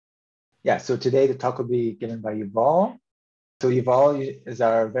Yeah, so today the talk will be given by Yuval. So Yuval is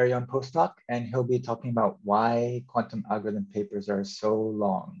our very own postdoc, and he'll be talking about why quantum algorithm papers are so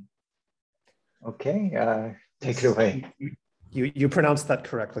long. Okay, take it Yes. away. You pronounced that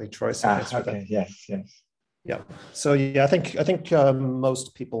correctly, Troy. So thanks for that. Okay, yes, yes. Yeah. So yeah, I think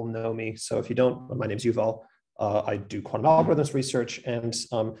most people know me. So if you don't, my name's Yuval. I do quantum algorithms research, and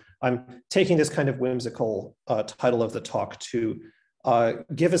I'm taking this kind of whimsical title of the talk to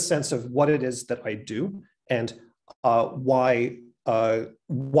give a sense of what it is that I do and why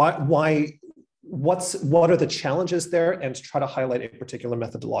what are the challenges there, and try to highlight a particular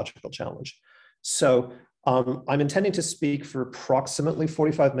methodological challenge. So I'm intending to speak for approximately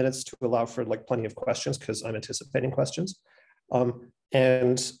 45 minutes to allow for like plenty of questions because I'm anticipating questions. But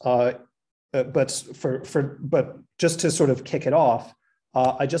just to sort of kick it off,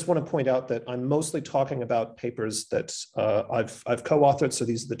 I just want to point out that I'm mostly talking about papers that I've co-authored. So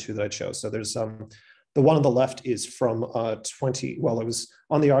these are the two that I chose. So there's the one on the left is from it was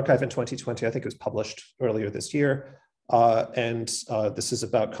on the arXiv in 2020. I think it was published earlier this year. This is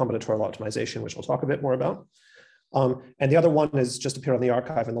about combinatorial optimization, which we'll talk a bit more about. And the other one is just appeared on the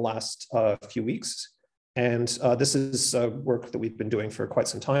arXiv in the last few weeks. And this is work that we've been doing for quite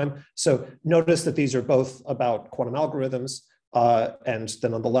some time. So notice that these are both about quantum algorithms. And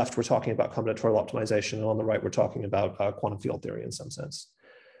then on the left, we're talking about combinatorial optimization. And on the right, we're talking about quantum field theory in some sense.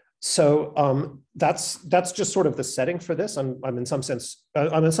 So that's just sort of the setting for this. I'm in some sense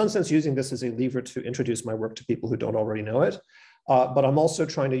using this as a lever to introduce my work to people who don't already know it. But I'm also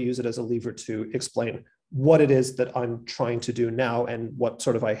trying to use it as a lever to explain what it is that I'm trying to do now and what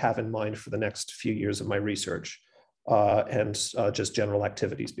sort of I have in mind for the next few years of my research and just general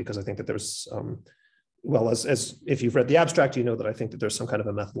activities, because I think that there's, as if you've read the abstract, you know that I think that there's some kind of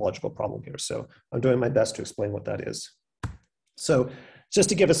a methodological problem here. So I'm doing my best to explain what that is. So just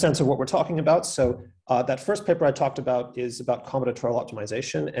to give a sense of what we're talking about. So that first paper I talked about is about combinatorial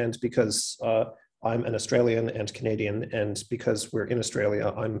optimization. And because I'm an Australian and Canadian, and because we're in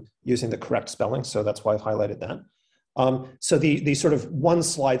Australia, I'm using the correct spelling. So that's why I've highlighted that. So the sort of one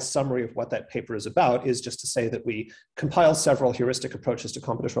slide summary of what that paper is about is just to say that we compile several heuristic approaches to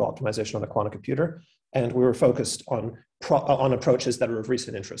combinatorial optimization on a quantum computer. And we were focused on approaches that are of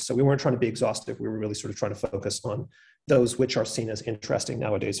recent interest. So we weren't trying to be exhaustive. We were really sort of trying to focus on those which are seen as interesting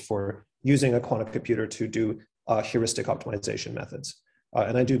nowadays for using a quantum computer to do heuristic optimization methods.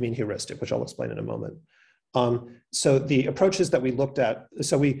 And I do mean heuristic, which I'll explain in a moment. So the approaches that we looked at,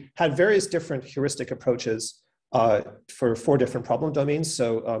 so we had various different heuristic approaches for 4 different problem domains.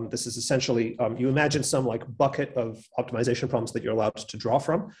 So this is essentially, you imagine some like bucket of optimization problems that you're allowed to draw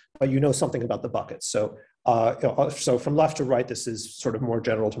from, but you know something about the bucket. So so from left to right, this is sort of more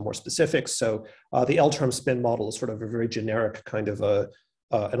general to more specific. So the L-term spin model is sort of a very generic kind of an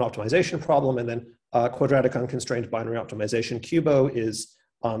optimization problem. And then quadratic unconstrained binary optimization, QUBO, is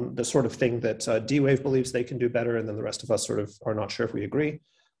the sort of thing that D-Wave believes they can do better. And then the rest of us sort of are not sure if we agree.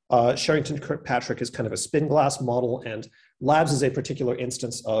 Sherrington-Kirkpatrick is kind of a spin glass model, and Labs is a particular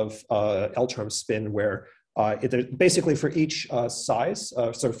instance of L-term spin where basically for each size,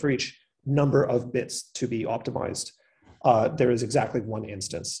 so for each number of bits to be optimized, there is exactly one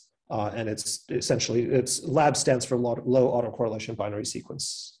instance. And it's essentially, Labs stands for low autocorrelation binary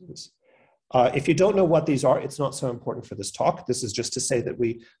sequences. If you don't know what these are, it's not so important for this talk. This is just to say that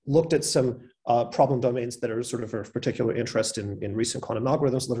we looked at some problem domains that are sort of of particular interest in recent quantum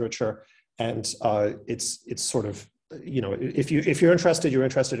algorithms literature. And it's sort of, you know, if you're interested, you're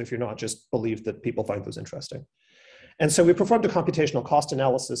interested. If you're not, just believe that people find those interesting. And so we performed a computational cost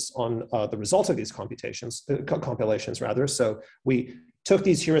analysis on the result of these compilations rather. So we took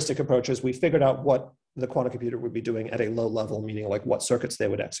these heuristic approaches, we figured out what the quantum computer would be doing at a low level, meaning like what circuits they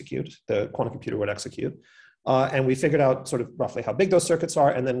would execute, the quantum computer would execute. And we figured out sort of roughly how big those circuits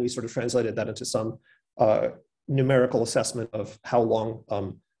are. And then we sort of translated that into some numerical assessment of how long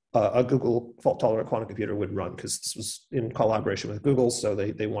a Google fault-tolerant quantum computer would run, because this was in collaboration with Google. So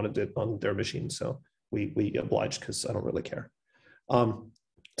they wanted it on their machine. So we obliged because I don't really care.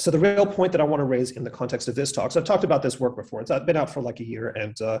 So the real point that I want to raise in the context of this talk, so I've talked about this work before. It's been out for like a year,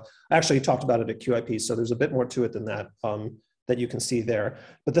 and I actually talked about it at QIP, so there's a bit more to it than that that you can see there.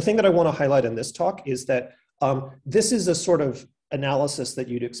 But the thing that I want to highlight in this talk is that this is a sort of analysis that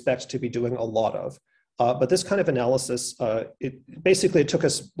you'd expect to be doing a lot of. But this kind of analysis, it took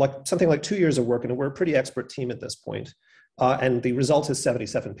us something like 2 years of work, and we're a pretty expert team at this point. And the result is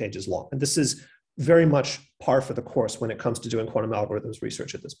 77 pages long. And this is very much par for the course when it comes to doing quantum algorithms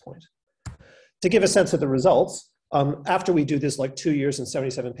research at this point. To give a sense of the results, after we do this like 2 years and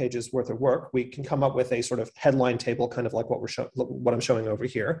 77 pages worth of work, we can come up with a sort of headline table, kind of like what I'm showing over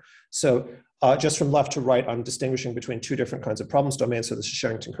here. So just from left to right, I'm distinguishing between two different kinds of problems domains. So this is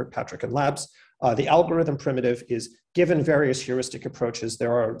Sherrington, Kirkpatrick, and labs. The algorithm primitive is given various heuristic approaches.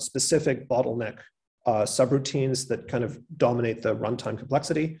 There are specific bottleneck subroutines that kind of dominate the runtime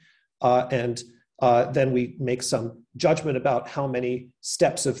complexity. Then we make some judgment about how many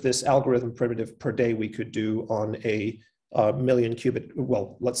steps of this algorithm primitive per day we could do on a million qubit.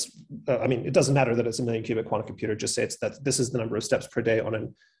 Well, I mean, it doesn't matter that it's a million qubit quantum computer. Just say that this is the number of steps per day on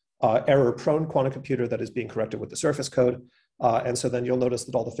an error-prone quantum computer that is being corrected with the surface code. And so then you'll notice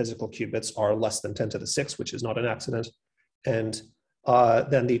that all the physical qubits are less than 10 to the 6, which is not an accident. And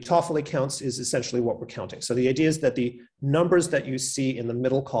then the Toffoli counts is essentially what we're counting. So the idea is that the numbers that you see in the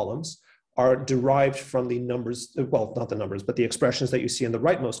middle columns are derived from the numbers, well, not the numbers, but the expressions that you see in the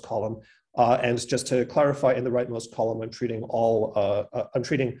rightmost column. And just to clarify, in the rightmost column, I'm treating all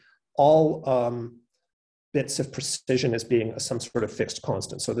bits of precision as being some sort of fixed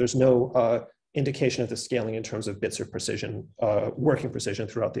constant. So there's no indication of the scaling in terms of bits of precision, working precision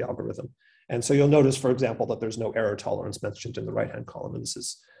throughout the algorithm. And so you'll notice, for example, that there's no error tolerance mentioned in the right-hand column. And this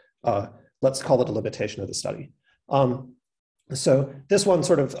is, let's call it a limitation of the study. So this one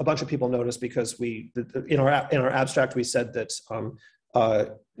sort of a bunch of people noticed because in our abstract, we said that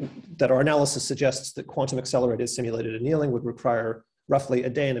that our analysis suggests that quantum accelerated simulated annealing would require roughly a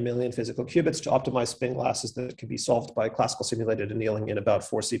day and a million physical qubits to optimize spin glasses that can be solved by classical simulated annealing in about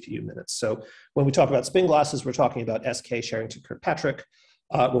 4 CPU minutes. So when we talk about spin glasses, we're talking about SK Sherrington Kirkpatrick.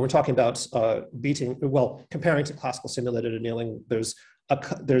 When we're talking about comparing to classical simulated annealing, there's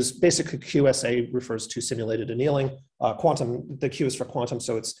basically QSA refers to simulated annealing. Quantum, the Q is for quantum,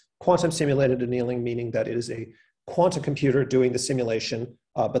 so it's quantum simulated annealing, meaning that it is a quantum computer doing the simulation,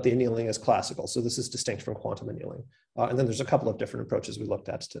 but the annealing is classical. So this is distinct from quantum annealing. And then there's a couple of different approaches we looked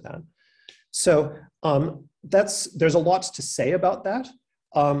at to that. So there's a lot to say about that,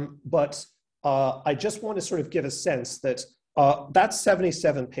 but I just want to sort of give a sense that that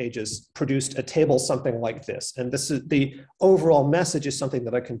 77 pages produced a table something like this. And this is the overall message is something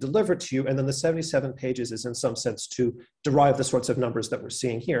that I can deliver to you. And then the 77 pages is in some sense to derive the sorts of numbers that we're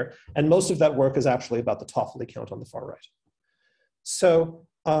seeing here. And most of that work is actually about the Toffoli count on the far right. So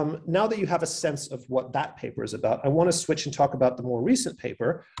now that you have a sense of what that paper is about, I want to switch and talk about the more recent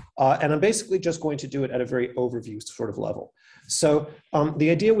paper. And I'm basically just going to do it at a very overview sort of level. So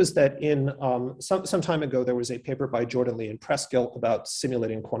the idea was that in some time ago, there was a paper by Jordan Lee and Preskill about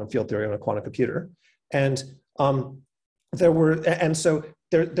simulating quantum field theory on a quantum computer. And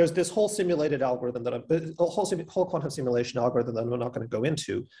there's this whole simulated algorithm that whole quantum simulation algorithm that I'm not going to go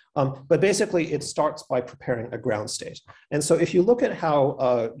into. But basically, it starts by preparing a ground state. And so if you look at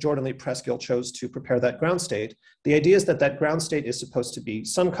how Jordan Lee Preskill chose to prepare that ground state, the idea is that that ground state is supposed to be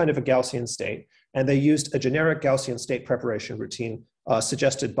some kind of a Gaussian state. And they used a generic Gaussian state preparation routine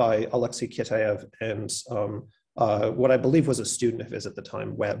suggested by Alexei Kitaev and what I believe was a student of his at the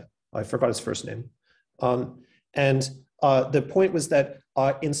time, Webb. I forgot his first name. The point was that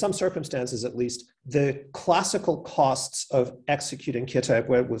in some circumstances, at least, the classical costs of executing Kitaev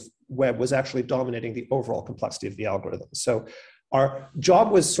Webb was actually dominating the overall complexity of the algorithm. So our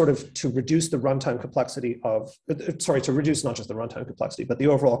job was sort of to reduce the runtime complexity to reduce not just the runtime complexity, but the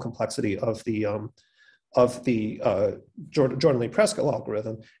overall complexity of the Jordan Lee Preskill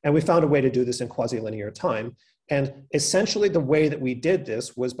algorithm. And we found a way to do this in quasi-linear time. And essentially the way that we did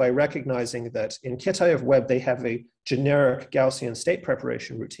this was by recognizing that in Kitaev Webb, they have a generic Gaussian state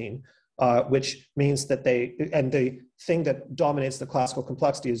preparation routine, which means that the thing that dominates the classical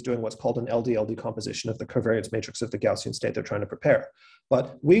complexity is doing what's called an LDL decomposition of the covariance matrix of the Gaussian state they're trying to prepare.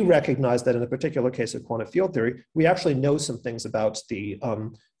 But we recognize that in a particular case of quantum field theory, we actually know some things about the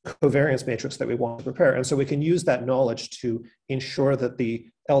covariance matrix that we want to prepare. And so we can use that knowledge to ensure that the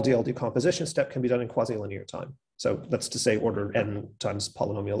LDL decomposition step can be done in quasi-linear time. So that's to say order n times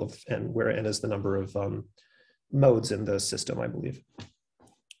polynomial of n, where n is the number of modes in the system, I believe.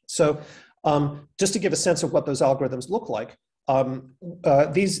 So just to give a sense of what those algorithms look like,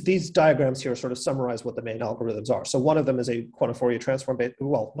 these diagrams here sort of summarize what the main algorithms are. So one of them is a quantum Fourier transform based,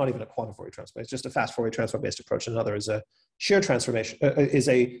 well, not even a quantum Fourier transform, it's just a fast Fourier transform based approach. Another is a shear transformation,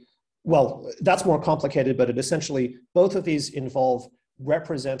 that's more complicated, but it essentially, both of these involve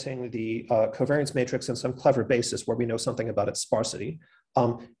representing the covariance matrix in some clever basis where we know something about its sparsity.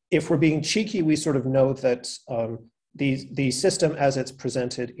 If we're being cheeky, we sort of know that the system as it's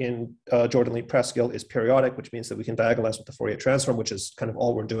presented in Jordan Lee Preskill is periodic, which means that we can diagonalize with the Fourier transform, which is kind of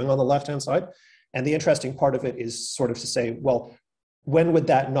all we're doing on the left-hand side. And the interesting part of it is sort of to say, well, when would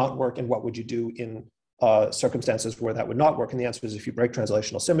that not work and what would you do in circumstances where that would not work. And the answer is if you break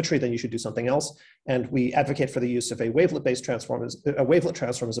translational symmetry, then you should do something else. And we advocate for the use of a wavelet-based transform, a wavelet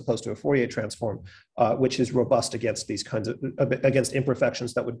transform as opposed to a Fourier transform, which is robust against these kinds of, against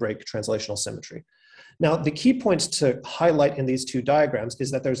imperfections that would break translational symmetry. Now, the key points to highlight in these two diagrams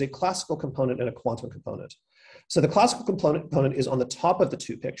is that there's a classical component and a quantum component. So the classical component is on the top of the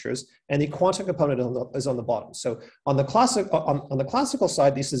two pictures, and the quantum component is on the bottom. So on the classical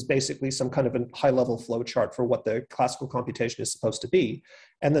side, this is basically some kind of a high-level flow chart for what the classical computation is supposed to be.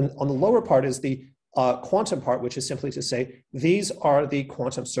 And then on the lower part is the quantum part, which is simply to say, these are the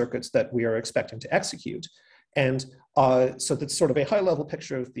quantum circuits that we are expecting to execute. And so that's sort of a high-level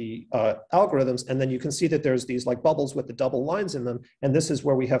picture of the algorithms, and then you can see that there's these like bubbles with the double lines in them, and this is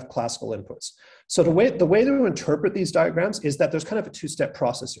where we have classical inputs. So the way to interpret these diagrams is that there's kind of a two-step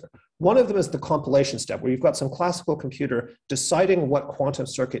process here. One of them is the compilation step, where you've got some classical computer deciding what quantum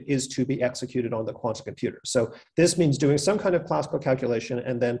circuit is to be executed on the quantum computer. So this means doing some kind of classical calculation,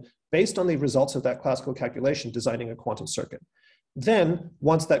 and then based on the results of that classical calculation, designing a quantum circuit. Then,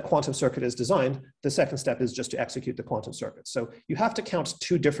 once that quantum circuit is designed, the second step is just to execute the quantum circuit. So you have to count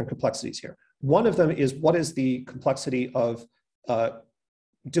two different complexities here. One of them is what is the complexity of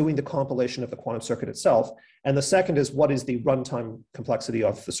doing the compilation of the quantum circuit itself, and the second is what is the runtime complexity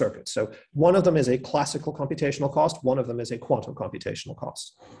of the circuit. So one of them is a classical computational cost, one of them is a quantum computational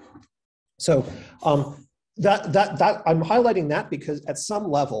cost. So I'm highlighting that because at some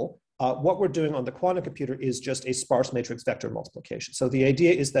level, what we're doing on the quantum computer is just a sparse matrix vector multiplication. So the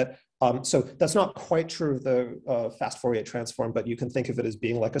idea is that, so that's not quite true of the fast Fourier transform, but you can think of it as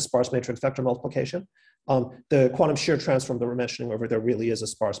being like a sparse matrix vector multiplication. The quantum shear transform that we're mentioning over there really is a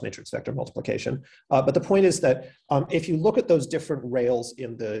sparse matrix vector multiplication. But the point is that if you look at those different rails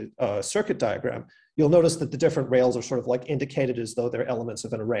in the circuit diagram, you'll notice that the different rails are sort of like indicated as though they're elements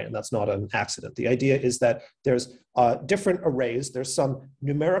of an array, and that's not an accident. The idea is that there's different arrays. There's some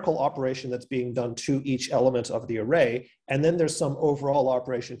numerical operation that's being done to each element of the array, and then there's some overall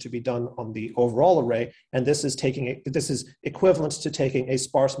operation to be done on the overall array, and this is equivalent to taking a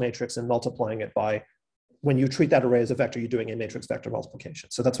sparse matrix and multiplying it by, when you treat that array as a vector, you're doing a matrix vector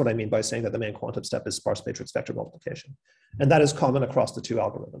multiplication. So that's what I mean by saying that the main quantum step is sparse matrix vector multiplication. And that is common across the two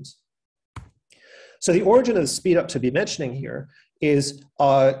algorithms. So the origin of the speed up to be mentioning here is,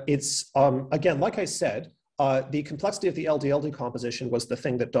 again, like I said, the complexity of the LDL decomposition was the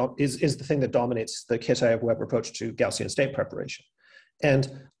thing that is the thing that dominates the Kitaev-Webb approach to Gaussian state preparation.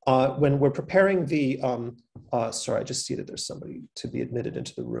 And when we're preparing the, sorry, I just see that there's somebody to be admitted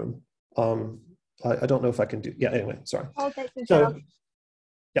into the room. I don't know if I can do, yeah, anyway, sorry. Okay, so,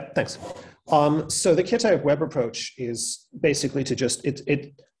 yeah, thanks. So the Kitaev-Webb approach is basically to just,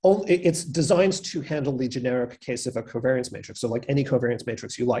 it's designed to handle the generic case of a covariance matrix. So like any covariance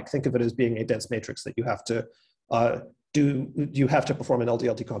matrix you like, think of it as being a dense matrix that you have to perform an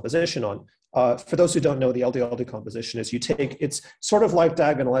LDL decomposition on. For those who don't know, the LDL decomposition is it's sort of like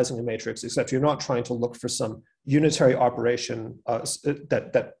diagonalizing a matrix, except you're not trying to look for some unitary operation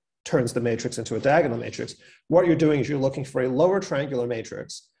that turns the matrix into a diagonal matrix. What you're doing is you're looking for a lower triangular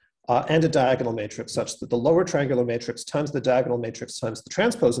matrix and a diagonal matrix such that the lower triangular matrix times the diagonal matrix times the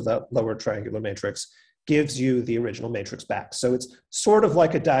transpose of that lower triangular matrix gives you the original matrix back. So it's sort of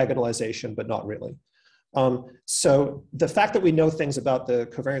like a diagonalization, but not really. So the fact that we know things about the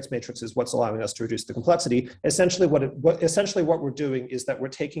covariance matrix is what's allowing us to reduce the complexity. Essentially what we're doing is that we're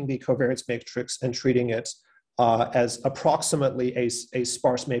taking the covariance matrix and treating it as approximately a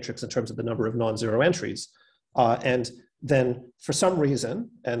sparse matrix in terms of the number of non-zero entries. And then for some reason,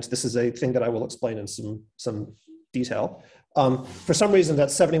 and this is a thing that I will explain in some detail, for some reason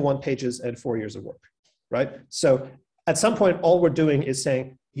that's 71 pages and 4 years of work, right? So at some point, all we're doing is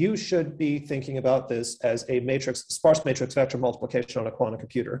saying, you should be thinking about this as a matrix, sparse matrix vector multiplication on a quantum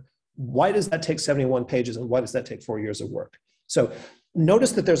computer. Why does that take 71 pages and why does that take 4 years of work? So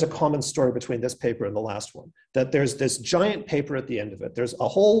notice that there's a common story between this paper and the last one, that there's this giant paper at the end of it. There's a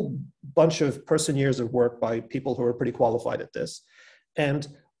whole bunch of person years of work by people who are pretty qualified at this. And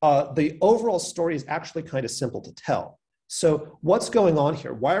the overall story is actually kind of simple to tell. So what's going on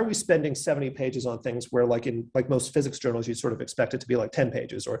here? Why are we spending 70 pages on things where like in most physics journals, you sort of expect it to be like 10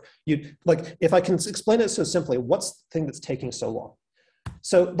 pages, or if I can explain it so simply, what's the thing that's taking so long?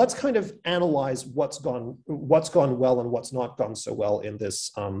 So let's kind of analyze what's gone well and what's not gone so well in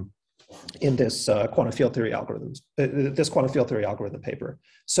this quantum field theory algorithms, this quantum field theory algorithm paper.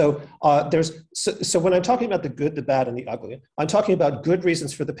 So so when I'm talking about the good, the bad, and the ugly, I'm talking about good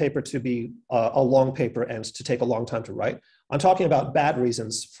reasons for the paper to be a long paper and to take a long time to write. I'm talking about bad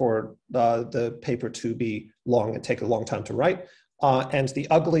reasons for the paper to be long and take a long time to write. And the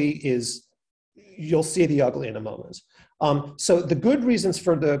ugly is you'll see the ugly in a moment. So the good reasons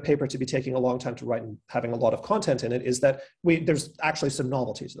for the paper to be taking a long time to write and having a lot of content in it is that there's actually some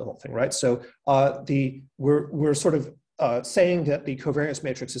novelty to the whole thing, right? So we're sort of saying that the covariance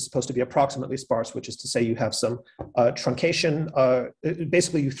matrix is supposed to be approximately sparse, which is to say you have some truncation.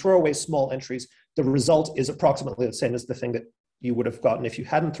 Basically, you throw away small entries. The result is approximately the same as the thing that you would have gotten if you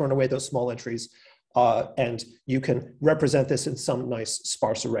hadn't thrown away those small entries. And you can represent this in some nice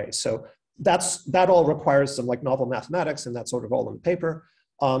sparse array. So that all requires some like novel mathematics, and that's sort of all in the paper.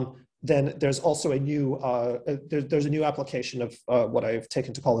 Then there's also a new there's a new application of what I've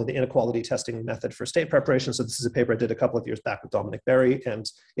taken to call the inequality testing method for state preparation. So this is a paper I did a couple of years back with Dominic Berry, and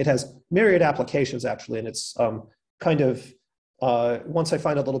it has myriad applications actually. And it's kind of once I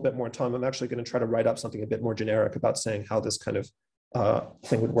find a little bit more time, I'm actually going to try to write up something a bit more generic about saying how this kind of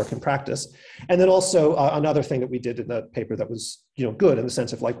thing would work in practice. And then also another thing that we did in that paper that was good in the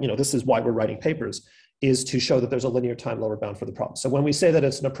sense of like, this is why we're writing papers, is to show that there's a linear time lower bound for the problem. So when we say that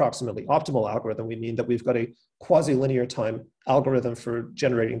it's an approximately optimal algorithm, we mean that we've got a quasi-linear time algorithm for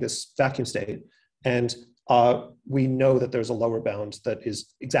generating this vacuum state. And we know that there's a lower bound that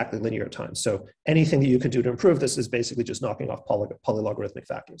is exactly linear time. So anything that you can do to improve this is basically just knocking off polylogarithmic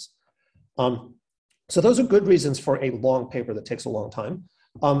vacuums. So those are good reasons for a long paper that takes a long time.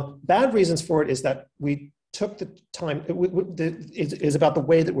 Bad reasons for it is that we took the time, is about the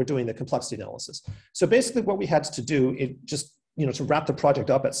way that we're doing the complexity analysis. So basically what we had to do, to wrap the project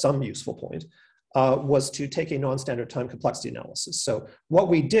up at some useful point, was to take a non-standard time complexity analysis. So what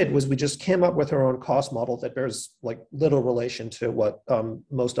we did was we just came up with our own cost model that bears like little relation to what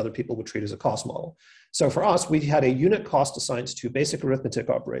most other people would treat as a cost model. So for us, we had a unit cost assigned to basic arithmetic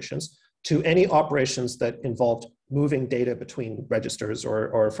operations, to any operations that involved moving data between registers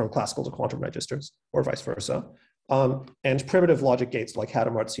or from classical to quantum registers or vice versa, and primitive logic gates like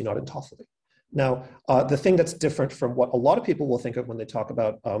Hadamard, CNOT, and Toffoli. Now, the thing that's different from what a lot of people will think of when they talk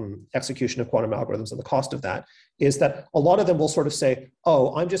about execution of quantum algorithms and the cost of that is that a lot of them will sort of say,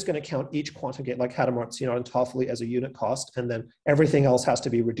 oh, I'm just going to count each quantum gate like Hadamard, CNOT, and Toffoli as a unit cost, and then everything else has to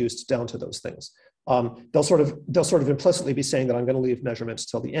be reduced down to those things. They'll sort of implicitly be saying that I'm going to leave measurements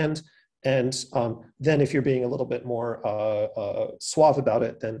till the end. And then if you're being a little bit more suave about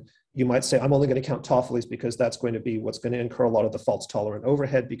it, then you might say, I'm only going to count Toffoli's because that's going to be what's going to incur a lot of the faults tolerant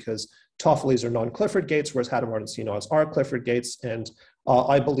overhead, because Toffoli's are non-Clifford gates, whereas Hadamard and CNOTs are Clifford gates. And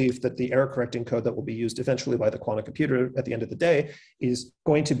I believe that the error correcting code that will be used eventually by the quantum computer at the end of the day is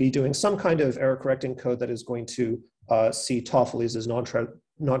going to be doing some kind of error correcting code that is going to see Toffoli's as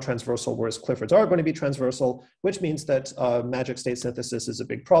non-transversal, whereas Clifford's are going to be transversal, which means that magic state synthesis is a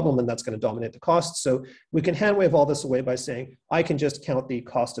big problem, and that's going to dominate the cost. So we can hand wave all this away by saying, I can just count the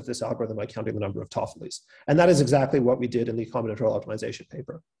cost of this algorithm by counting the number of Toffoli's. And that is exactly what we did in the combinatorial optimization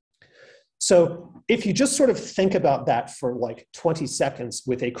paper. So if you just sort of think about that for like 20 seconds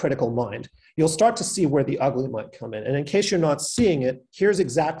with a critical mind, you'll start to see where the ugly might come in. And in case you're not seeing it, here's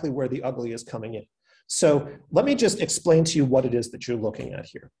exactly where the ugly is coming in. So let me just explain to you what it is that you're looking at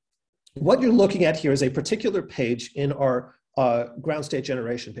here. What you're looking at here is a particular page in our ground state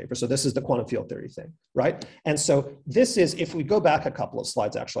generation paper. So this is the quantum field theory thing, right? And so this is, if we go back a couple of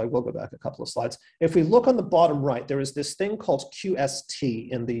slides, actually, I will go back a couple of slides. If we look on the bottom right, there is this thing called QST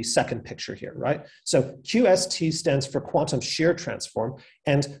in the second picture here, right? So QST stands for quantum shear transform.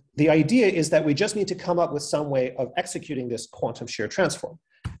 And the idea is that we just need to come up with some way of executing this quantum shear transform.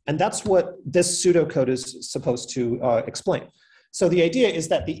 And that's what this pseudocode is supposed to explain. So the idea is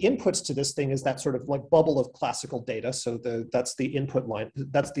that the inputs to this thing is that sort of like bubble of classical data. So that's the input line,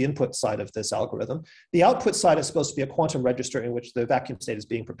 that's the input side of this algorithm. The output side is supposed to be a quantum register in which the vacuum state is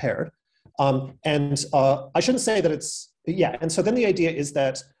being prepared. I shouldn't say that it's, yeah. And so then the idea is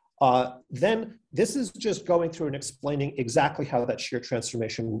that then this is just going through and explaining exactly how that shear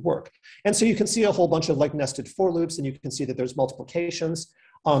transformation would work. And so you can see a whole bunch of like nested for loops, and you can see that there's multiplications.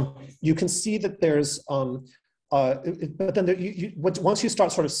 You can see that there's, but then once you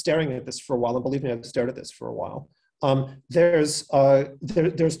start sort of staring at this for a while, and believe me, I've stared at this for a while, there's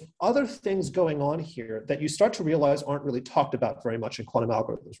other things going on here that you start to realize aren't really talked about very much in quantum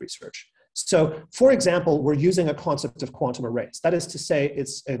algorithms research. So for example, we're using a concept of quantum arrays. That is to say,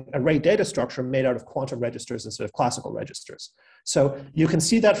 it's an array data structure made out of quantum registers instead of classical registers. So you can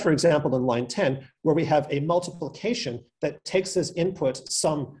see that, for example, in line 10, where we have a multiplication that takes as input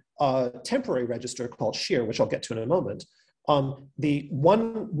some temporary register called shear, which I'll get to in a moment. The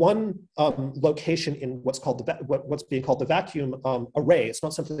one location in what's called what's being called the vacuum array. It's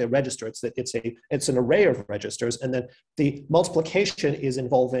not simply a register. It's an array of registers, and then the multiplication is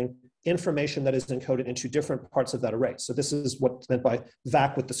involving information that is encoded into different parts of that array. So this is what's meant by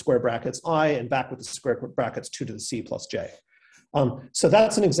vac with the square brackets I and vac with the square brackets 2 to the c plus j. So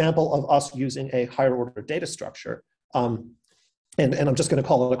that's an example of us using a higher order data structure. And I'm just going to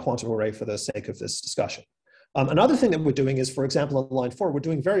call it a quantum array for the sake of this discussion. Another thing that we're doing is, for example, in line 4, we're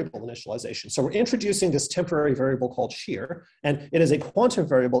doing variable initialization. So we're introducing this temporary variable called shear, and it is a quantum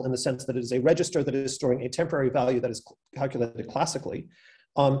variable in the sense that it is a register that is storing a temporary value that is calculated classically.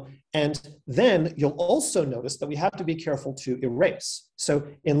 And then you'll also notice that we have to be careful to erase. So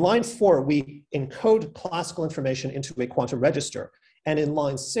in line 4, we encode classical information into a quantum register. And in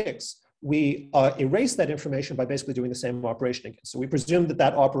line 6, we erase that information by basically doing the same operation again. So we presume that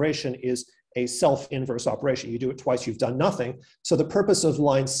that operation is a self-inverse operation. You do it twice, you've done nothing. So the purpose of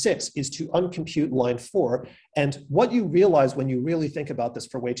line 6 is to uncompute line 4. And what you realize when you really think about this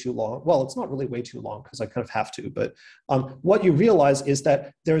for way too long, well, it's not really way too long because I kind of have to, but what you realize is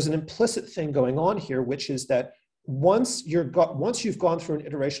that there's an implicit thing going on here, which is that once you've gone through an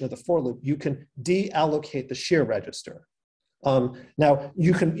iteration of the for loop, you can deallocate the shear register. Now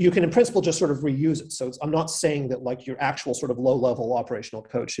you can in principle just sort of reuse it. So I'm not saying that like your actual sort of low-level operational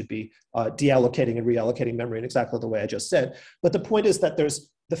code should be deallocating and reallocating memory in exactly the way I just said. But the point is that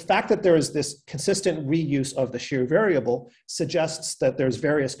there's the fact that there is this consistent reuse of the shear variable suggests that there's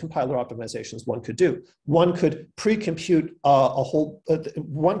various compiler optimizations one could do. One could pre-compute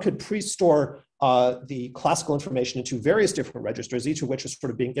one could pre-store the classical information into various different registers, each of which is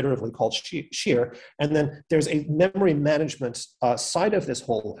sort of being iteratively called shear. And then there's a memory management side of this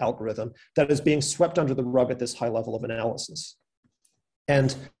whole algorithm that is being swept under the rug at this high level of analysis.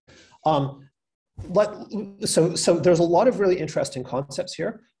 And so there's a lot of really interesting concepts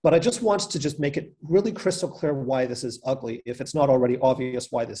here, but I just want to just make it really crystal clear why this is ugly, if it's not already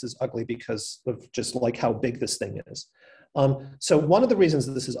obvious why this is ugly because of just like how big this thing is. So one of the reasons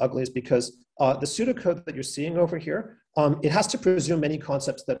that this is ugly is because the pseudocode that you're seeing over here, it has to presume many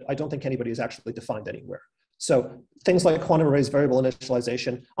concepts that I don't think anybody has actually defined anywhere. So things like quantum arrays, variable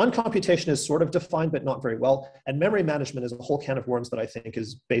initialization, uncomputation is sort of defined, but not very well. And memory management is a whole can of worms that I think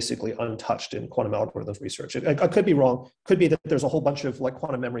is basically untouched in quantum algorithms research. I could be wrong. Could be that there's a whole bunch of like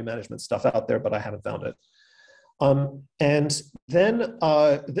quantum memory management stuff out there, but I haven't found it. And then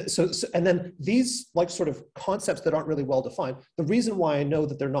these like sort of concepts that aren't really well defined, the reason why I know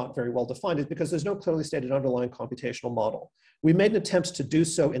that they're not very well defined is because there's no clearly stated underlying computational model. We made an attempt to do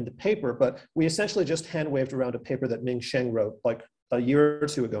so in the paper, but we essentially just hand waved around a paper that Ming Sheng wrote like a year or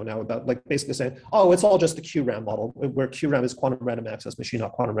two ago now about like basically saying, oh, it's all just the QRAM model, where QRAM is quantum random access machine,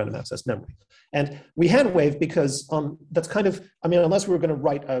 not quantum random access memory. And we hand waved because that's kind of, I mean, unless we were going to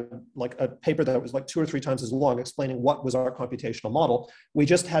write a paper that was like 2 or 3 times as long explaining what was our computational model, we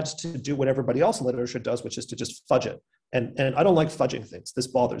just had to do what everybody else in literature does, which is to just fudge it. And I don't like fudging things. This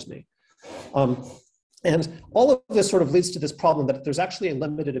bothers me. And all of this sort of leads to this problem that there's actually a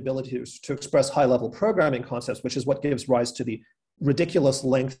limited ability to express high-level programming concepts, which is what gives rise to the ridiculous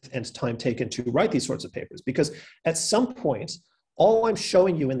length and time taken to write these sorts of papers. Because at some point, all I'm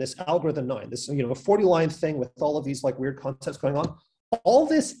showing you in this algorithm 9, this 40-line thing with all of these like weird concepts going on, all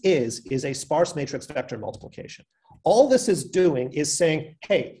this is a sparse matrix vector multiplication. All this is doing is saying,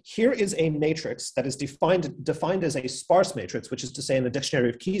 hey, here is a matrix that is defined as a sparse matrix, which is to say in the dictionary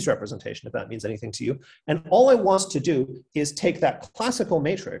of keys representation, if that means anything to you. And all I want to do is take that classical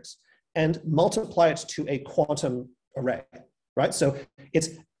matrix and multiply it to a quantum array, right? So it's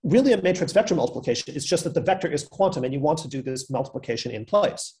really a matrix vector multiplication. It's just that the vector is quantum and you want to do this multiplication in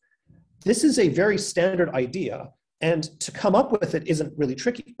place. This is a very standard idea. And to come up with it isn't really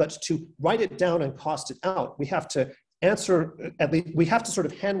tricky, but to write it down and cost it out, we have to answer, at least we have to sort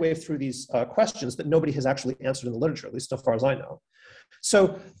of hand wave through these questions that nobody has actually answered in the literature, at least so far as I know.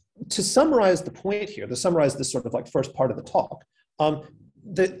 So to summarize the point here, to summarize this sort of like first part of the talk,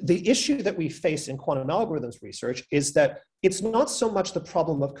 the issue that we face in quantum algorithms research is that it's not so much the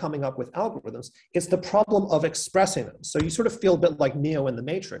problem of coming up with algorithms, it's the problem of expressing them. So you sort of feel a bit like Neo in The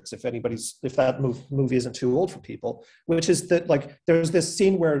Matrix, if that movie isn't too old for people, which is that like there's this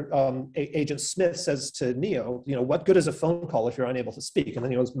scene where Agent Smith says to Neo, what good is a phone call if you're unable to speak? And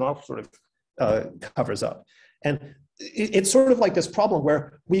then his mouth sort of covers up. And it's sort of like this problem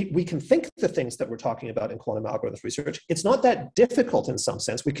where we can think the things that we're talking about in quantum algorithms research. It's not that difficult in some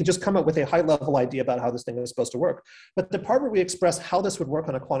sense. We can just come up with a high level idea about how this thing is supposed to work. But the part where we express how this would work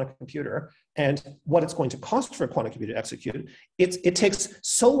on a quantum computer and what it's going to cost for a quantum computer to execute, it takes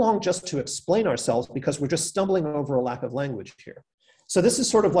so long just to explain ourselves because we're just stumbling over a lack of language here. So this is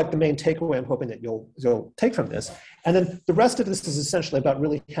sort of like the main takeaway I'm hoping that you'll take from this. And then the rest of this is essentially about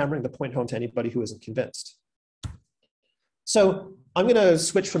really hammering the point home to anybody who isn't convinced. So I'm going to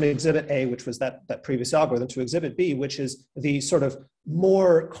switch from exhibit A, which was that previous algorithm, to exhibit B, which is the sort of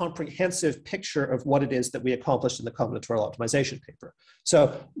more comprehensive picture of what it is that we accomplished in the combinatorial optimization paper.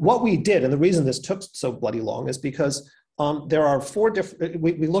 So what we did, and the reason this took so bloody long, is because there are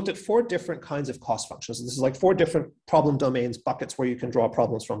we looked at 4 different kinds of cost functions. This is like 4 different problem domains, buckets where you can draw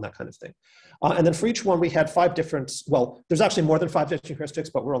problems from, that kind of thing. And then for each one, we had 5 different, well, there's actually more than 5 different heuristics,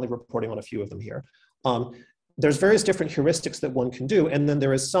 but we're only reporting on a few of them here. There's various different heuristics that one can do. And then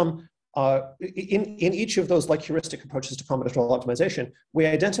there is some, in each of those like heuristic approaches to combinatorial optimization, we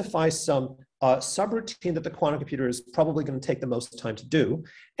identify some subroutine that the quantum computer is probably going to take the most time to do.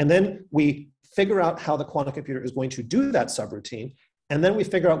 And then we figure out how the quantum computer is going to do that subroutine. And then we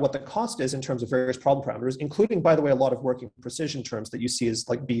figure out what the cost is in terms of various problem parameters, including, by the way, a lot of working precision terms that you see as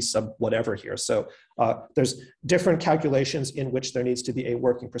like B sub whatever here. So there's different calculations in which there needs to be a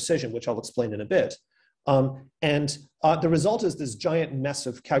working precision, which I'll explain in a bit. The result is this giant mess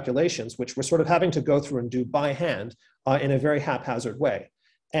of calculations, which we're sort of having to go through and do by hand in a very haphazard way.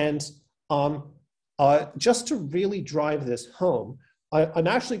 And just to really drive this home, I'm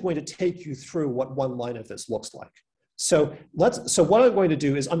actually going to take you through what one line of this looks like. So what I'm going to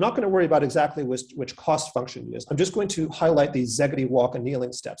do is, I'm not going to worry about exactly which cost function you use. I'm just going to highlight these Szegedy walk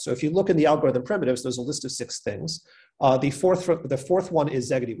annealing steps. So if you look in the algorithm primitives, there's a list of 6 things. The fourth one is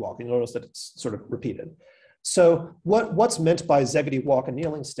Szegedy walk. You notice that it's sort of repeated. So what's meant by Szegedy walk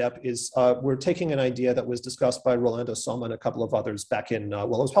annealing step is we're taking an idea that was discussed by Rolando Soma and a couple of others back in, well,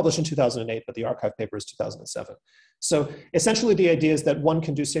 it was published in 2008, but the arXiv paper is 2007. So essentially the idea is that one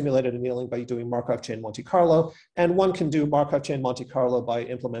can do simulated annealing by doing Markov chain Monte Carlo, and one can do Markov chain Monte Carlo by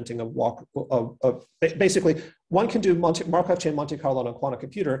implementing a walk, basically one can do Markov chain Monte Carlo on a quantum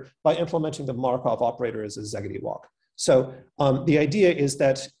computer by implementing the Markov operator as a Szegedy walk. So the idea is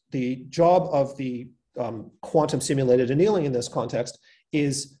that the job of the quantum simulated annealing in this context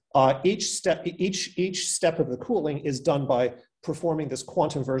is each step of the cooling is done by performing this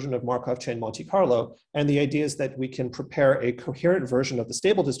quantum version of Markov chain Monte Carlo. And the idea is that we can prepare a coherent version of the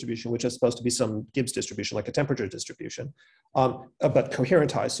stable distribution, which is supposed to be some Gibbs distribution, like a temperature distribution, but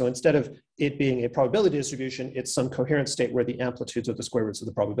coherentized. So instead of it being a probability distribution, it's some coherent state where the amplitudes are the square roots of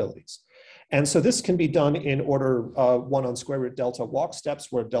the probabilities. And so this can be done in order 1 on square root delta walk steps,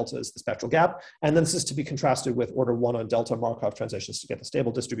 where delta is the spectral gap. And then this is to be contrasted with order 1 on delta Markov transitions to get the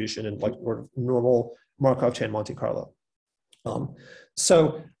stable distribution in like order normal Markov chain Monte Carlo.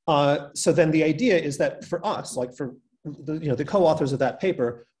 So then the idea is that for us, like for the co-authors of that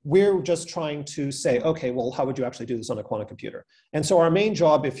paper, we're just trying to say, okay, well, how would you actually do this on a quantum computer? And so our main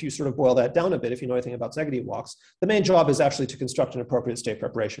job, if you sort of boil that down a bit, if you know anything about Szegedy walks, the main job is actually to construct an appropriate state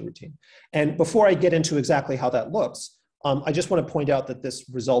preparation routine. And before I get into exactly how that looks, I just want to point out that this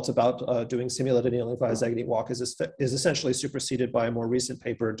result about doing simulated annealing via Szegedy walk is essentially superseded by a more recent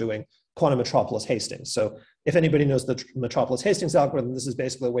paper doing quantum metropolis Hastings. So if anybody knows the metropolis Hastings algorithm, this is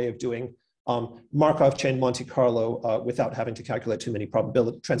basically a way of doing Markov chain Monte Carlo without having to calculate too many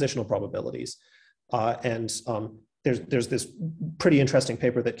transitional probabilities. There's this pretty interesting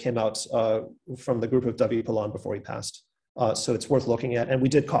paper that came out from the group of W. Pilon before he passed. So it's worth looking at. And we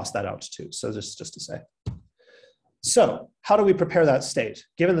did cost that out too. So just to say. So how do we prepare that state?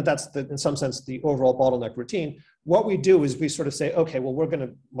 Given that that's in some sense the overall bottleneck routine, what we do is we sort of say, okay,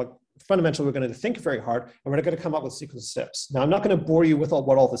 well, fundamentally, we're going to think very hard, and we're going to come up with a sequence of steps. Now, I'm not going to bore you with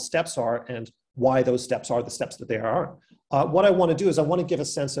what all the steps are and why those steps are the steps that they are. What I want to do is I want to give a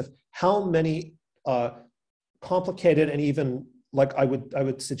sense of how many complicated and even, like I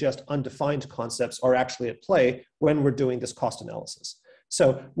would suggest, undefined concepts are actually at play when we're doing this cost analysis.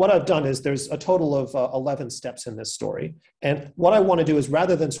 So what I've done is there's a total of 11 steps in this story. And what I want to do is,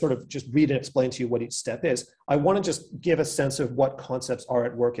 rather than sort of just read and explain to you what each step is, I want to just give a sense of what concepts are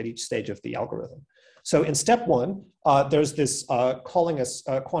at work at each stage of the algorithm. So in step 1, there's this calling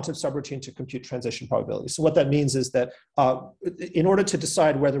a quantum subroutine to compute transition probability. So what that means is that in order to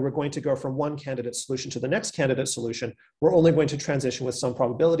decide whether we're going to go from one candidate solution to the next candidate solution, we're only going to transition with some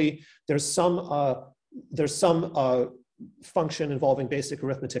probability. There's some function involving basic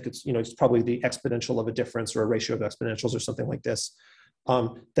arithmetic. It's probably the exponential of a difference or a ratio of exponentials or something like this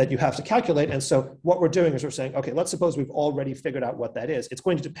that you have to calculate. And so what we're doing is we're saying, okay, let's suppose we've already figured out what that is. It's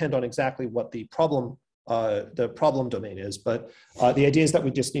going to depend on exactly what the problem domain is. But the idea is that we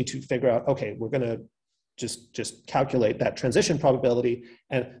just need to figure out, okay, we're going to just calculate that transition probability.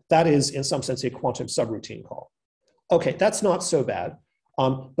 And that is, in some sense, a quantum subroutine call. Okay, that's not so bad.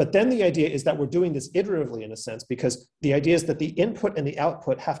 But then the idea is that we're doing this iteratively in a sense, because the idea is that the input and the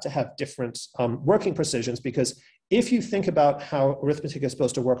output have to have different working precisions, because if you think about how arithmetic is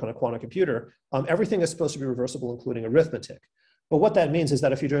supposed to work on a quantum computer, everything is supposed to be reversible, including arithmetic. But what that means is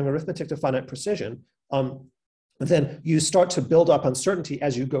that if you're doing arithmetic to finite precision, then you start to build up uncertainty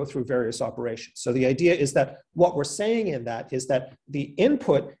as you go through various operations. So the idea is that what we're saying in that is that the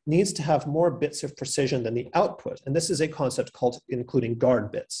input needs to have more bits of precision than the output. And this is a concept called including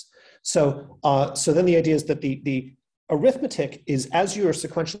guard bits. So, so then the idea is that the arithmetic is, as you are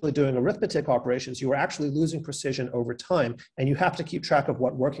sequentially doing arithmetic operations, you are actually losing precision over time, and you have to keep track of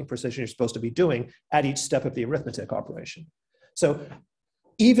what working precision you're supposed to be doing at each step of the arithmetic operation. So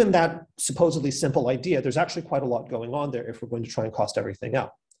even that supposedly simple idea, there's actually quite a lot going on there if we're going to try and cost everything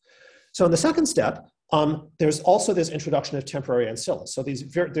out. So in the second step, there's also this introduction of temporary ancilla. So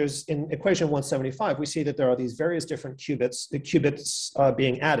there's in equation 175, we see that there are these various different qubits, the qubits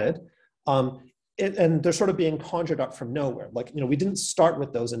being added, and they're sort of being conjured up from nowhere. Like, we didn't start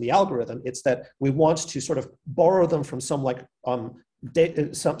with those in the algorithm. It's that we want to sort of borrow them from some like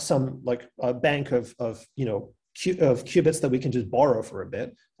bank of qubits that we can just borrow for a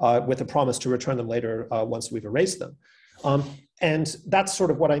bit with a promise to return them later once we've erased them. And that's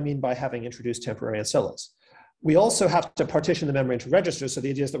sort of what I mean by having introduced temporary ancillas. We also have to partition the memory into registers. So the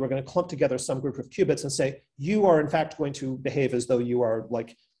idea is that we're going to clump together some group of qubits and say, you are in fact going to behave as though you are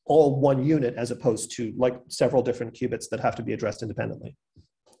like all one unit as opposed to like several different qubits that have to be addressed independently.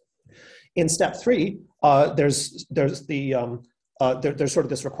 In step 3, there's sort of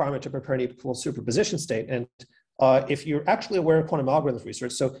this requirement to prepare an equal superposition state. And if you're actually aware of quantum algorithms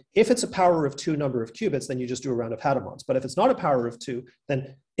research, so if it's a power of 2 number of qubits, then you just do a round of Hadamard's. But if it's not a power of 2,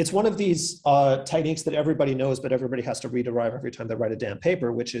 then it's one of these techniques that everybody knows, but everybody has to rederive every time they write a damn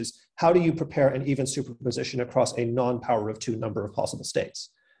paper, which is how do you prepare an even superposition across a non-power of 2 number of possible states?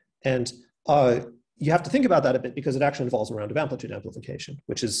 And you have to think about that a bit because it actually involves a round of amplitude amplification,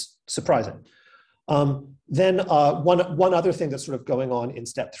 which is surprising. Then one other thing that's sort of going on in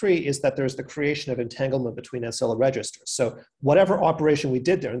step 3 is that there's the creation of entanglement between ancilla registers. So whatever operation we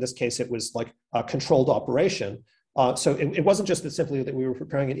did there, in this case, it was like a controlled operation. So it wasn't just that simply that we were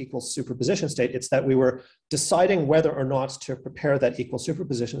preparing an equal superposition state, it's that we were deciding whether or not to prepare that equal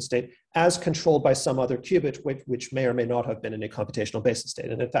superposition state as controlled by some other qubit, which may or may not have been in a computational basis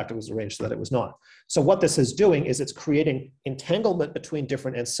state. And in fact, it was arranged so that it was not. So what this is doing is it's creating entanglement between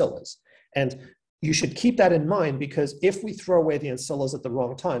different ancillas. And you should keep that in mind because if we throw away the ancillas at the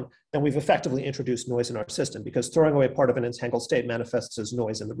wrong time, then we've effectively introduced noise in our system because throwing away part of an entangled state manifests as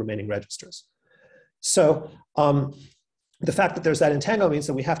noise in the remaining registers. So the fact that there's that entanglement means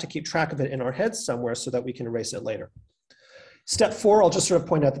that we have to keep track of it in our heads somewhere so that we can erase it later. Step 4, I'll just sort of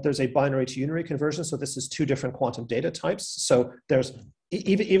point out that there's a binary to unary conversion. So this is 2 different quantum data types. So there's,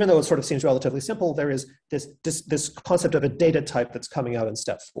 even though it sort of seems relatively simple, there is this concept of a data type that's coming out in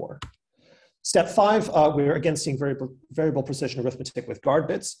step 4. Step 5, we're again seeing variable precision arithmetic with guard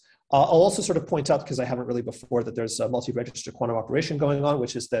bits. I'll also sort of point out, because I haven't really before, that there's a multi-register quantum operation going on,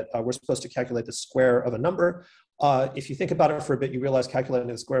 which is that we're supposed to calculate the square of a number. If you think about it for a bit, you realize calculating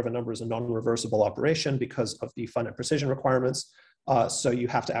the square of a number is a non-reversible operation because of the finite precision requirements. So you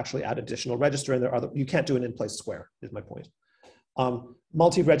have to actually add additional register, and you can't do an in-place square, is my point.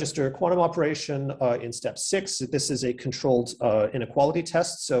 Multi-register quantum operation in step 6. This is a controlled inequality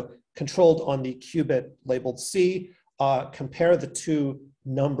test. So controlled on the qubit labeled C, compare the 2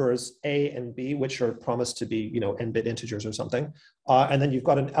 numbers A and B, which are promised to be, n-bit integers or something. And then you've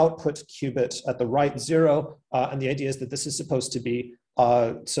got an output qubit at the right 0. And the idea is that this is supposed to be,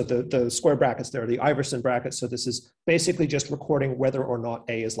 so the square brackets there are the Iverson brackets. So this is basically just recording whether or not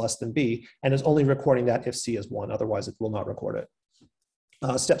A is less than B, and is only recording that if C is 1. Otherwise, it will not record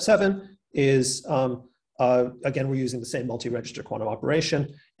it. Step 7 is, again, we're using the same multi-register quantum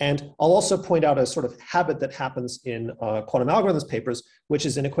operation. And I'll also point out a sort of habit that happens in quantum algorithms papers, which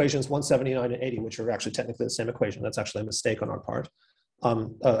is in equations 179 and 80, which are actually technically the same equation. That's actually a mistake on our part.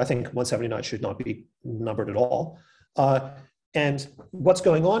 I think 179 should not be numbered at all. And what's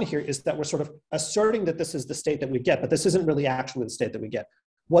going on here is that we're sort of asserting that this is the state that we get, but this isn't really actually the state that we get.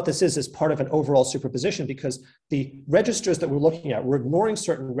 What this is part of an overall superposition because the registers that we're looking at, we're ignoring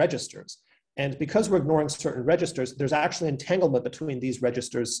certain registers. And because we're ignoring certain registers, there's actually entanglement between these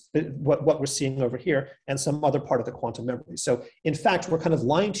registers, what we're seeing over here, and some other part of the quantum memory. So in fact, we're kind of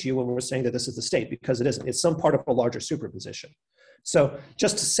lying to you when we're saying that this is the state, because it isn't. It's some part of a larger superposition. So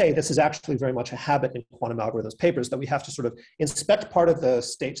just to say, this is actually very much a habit in quantum algorithms papers that we have to sort of inspect part of the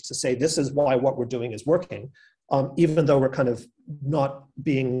states to say, this is why what we're doing is working. Even though we're kind of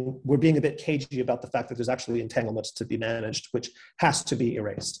we're being a bit cagey about the fact that there's actually entanglements to be managed, which has to be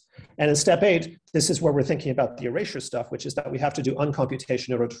erased. And in step 8, this is where we're thinking about the erasure stuff, which is that we have to do uncomputation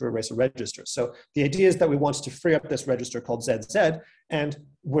in order to erase a register. So the idea is that we want to free up this register called ZZ, and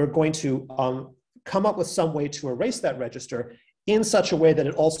we're going to come up with some way to erase that register in such a way that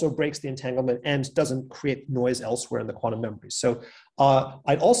it also breaks the entanglement and doesn't create noise elsewhere in the quantum memory. So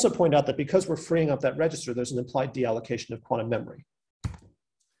I'd also point out that because we're freeing up that register, there's an implied deallocation of quantum memory.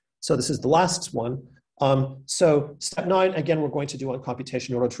 So this is the last one. So step 9, again, we're going to do on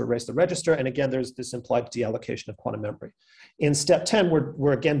computation in order to erase the register. And again, there's this implied deallocation of quantum memory. In step 10,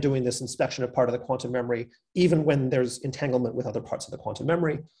 we're again doing this inspection of part of the quantum memory, even when there's entanglement with other parts of the quantum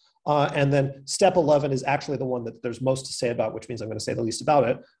memory. And then step 11 is actually the one that there's most to say about, which means I'm going to say the least about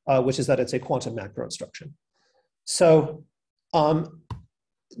it, which is that it's a quantum macro instruction. So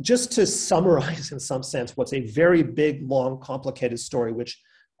just to summarize in some sense what's a very big, long, complicated story, which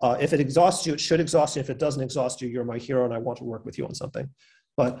if it exhausts you, it should exhaust you. If it doesn't exhaust you, you're my hero and I want to work with you on something.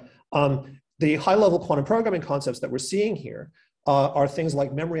 But the high-level quantum programming concepts that we're seeing here are things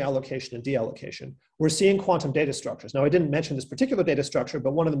like memory allocation and deallocation. We're seeing quantum data structures. Now, I didn't mention this particular data structure,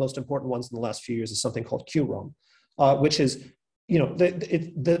 but one of the most important ones in the last few years is something called QROM, which is, you know,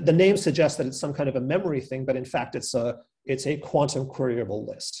 the name suggests that it's some kind of a memory thing, but in fact, it's a quantum queryable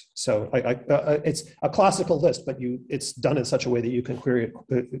list. So it's a classical list, but it's done in such a way that you can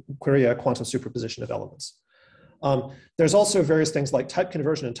query a quantum superposition of elements. There's also various things like type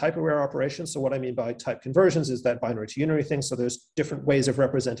conversion and type-aware operations. So what I mean by type conversions is that binary to unary thing. So there's different ways of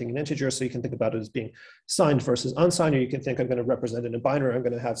representing an integer. So you can think about it as being signed versus unsigned, or you can think I'm going to represent it in a binary. I'm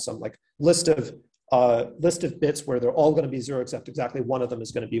going to have some like list of bits where they're all going to be 0, except exactly one of them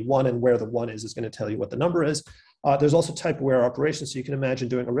is going to be 1, and where the 1 is going to tell you what the number is. There's also type-aware operations, so you can imagine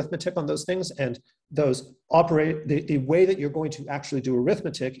doing arithmetic on those things, and those operate, the way that you're going to actually do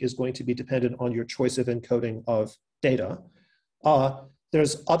arithmetic is going to be dependent on your choice of encoding of data.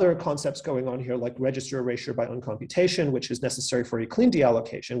 There's other concepts going on here like register erasure by uncomputation, which is necessary for a clean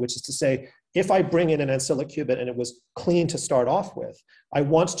deallocation, which is to say, if I bring in an ancilla qubit and it was clean to start off with, I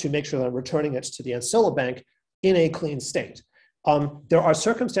want to make sure that I'm returning it to the ancilla bank in a clean state. There are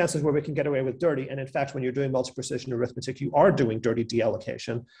circumstances where we can get away with dirty, and in fact, when you're doing multi-precision arithmetic, you are doing dirty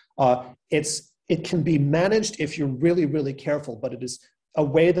deallocation. It can be managed if you're really, really careful, but it is a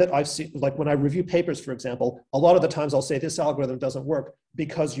way that I've seen, like when I review papers, for example, a lot of the times I'll say this algorithm doesn't work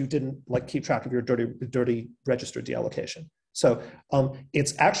because you didn't like keep track of your dirty register deallocation. So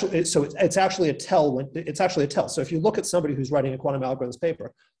it's actually a tell. So if you look at somebody who's writing a quantum algorithms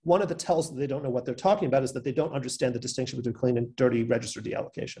paper, one of the tells that they don't know what they're talking about is that they don't understand the distinction between clean and dirty register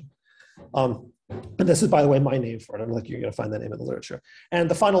deallocation. And this is, by the way, my name for it. I'm like, you're going to find that name in the literature. And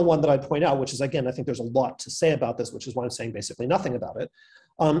the final one that I'd point out, which is, again, I think there's a lot to say about this, which is why I'm saying basically nothing about it,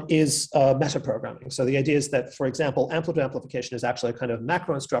 is metaprogramming. So the idea is that, for example, amplitude amplification is actually a kind of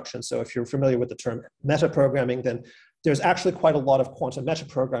macro instruction. So if you're familiar with the term metaprogramming, then there's actually quite a lot of quantum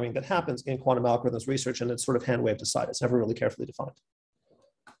metaprogramming that happens in quantum algorithms research, and it's sort of hand-waved aside. It's never really carefully defined.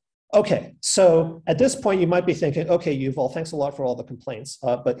 Okay, so at this point, you might be thinking, okay, Yuval, thanks a lot for all the complaints,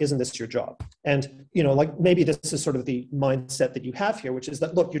 but isn't this your job? And, you know, like maybe this is sort of the mindset that you have here, which is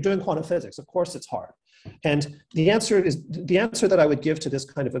that, look, you're doing quantum physics. Of course it's hard. And the answer that I would give to this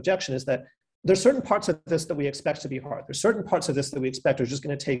kind of objection is that there's certain parts of this that we expect to be hard. There's certain parts of this that we expect are just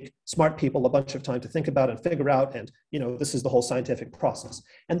going to take smart people a bunch of time to think about and figure out. And, you know, this is the whole scientific process.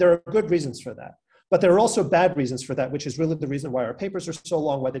 And there are good reasons for that. But there are also bad reasons for that, which is really the reason why our papers are so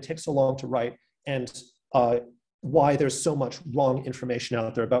long, why they take so long to write, and why there's so much wrong information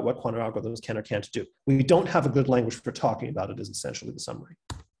out there about what quantum algorithms can or can't do. We don't have a good language for talking about it is essentially the summary.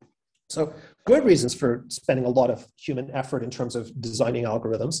 So good reasons for spending a lot of human effort in terms of designing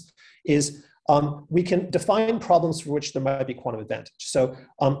algorithms is we can define problems for which there might be quantum advantage. So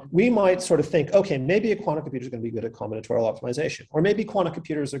we might sort of think, okay, maybe a quantum computer is going to be good at combinatorial optimization, or maybe quantum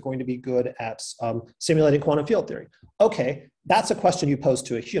computers are going to be good at simulating quantum field theory. Okay, that's a question you pose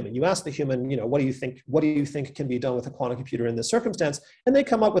to a human. You ask the human, you know, what do you think can be done with a quantum computer in this circumstance? And they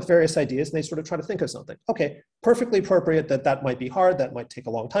come up with various ideas and they sort of try to think of something. Okay, perfectly appropriate that might be hard, that might take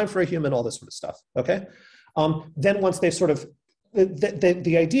a long time for a human, all this sort of stuff, okay? Then once they've sort of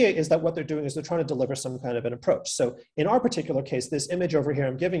the idea is that what they're doing is they're trying to deliver some kind of an approach. So in our particular case, this image over here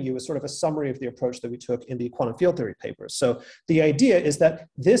I'm giving you is sort of a summary of the approach that we took in the quantum field theory papers. So the idea is that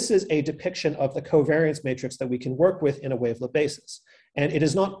this is a depiction of the covariance matrix that we can work with in a wavelet basis. And it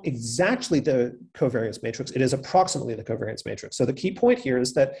is not exactly the covariance matrix, it is approximately the covariance matrix. So the key point here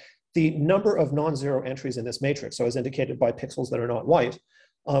is that the number of non-zero entries in this matrix, so as indicated by pixels that are not white,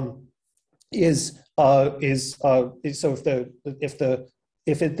 if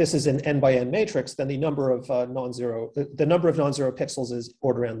this is an n by n matrix, then the number of non-zero pixels is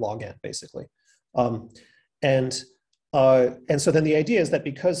order n log n, basically. And so then the idea is that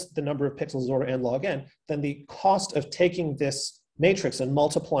because the number of pixels is order n log n, then the cost of taking this matrix and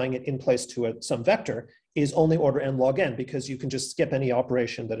multiplying it in place to some vector is only order n log n, because you can just skip any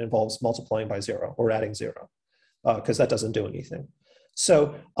operation that involves multiplying by 0 or adding 0, because that doesn't do anything.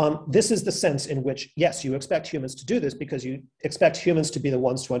 So this is the sense in which, yes, you expect humans to do this because you expect humans to be the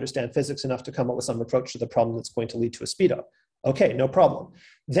ones to understand physics enough to come up with some approach to the problem that's going to lead to a speed up. Okay, no problem.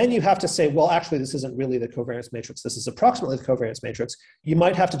 Then you have to say, well, actually, this isn't really the covariance matrix. This is approximately the covariance matrix. You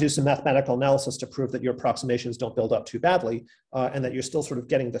might have to do some mathematical analysis to prove that your approximations don't build up too badly and that you're still sort of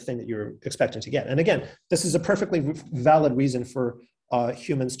getting the thing that you're expecting to get. And again, this is a perfectly valid reason for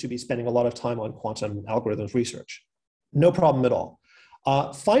humans to be spending a lot of time on quantum algorithms research. No problem at all.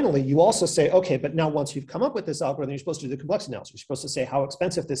 Finally, you also say, okay, but now once you've come up with this algorithm, you're supposed to do the complexity analysis. You're supposed to say how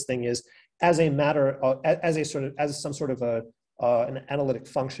expensive this thing is as a matter, as some sort of an analytic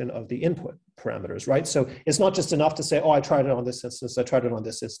function of the input parameters, right? So it's not just enough to say, oh, I tried it on this instance, I tried it on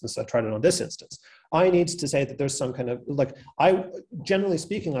this instance, I tried it on this instance. I need to say that there's some kind of, like, generally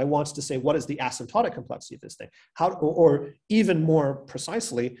speaking, I want to say, what is the asymptotic complexity of this thing? Or even more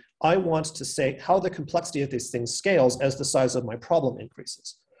precisely, I want to say how the complexity of these things scales as the size of my problem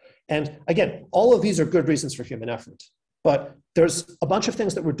increases. And again, all of these are good reasons for human effort, but there's a bunch of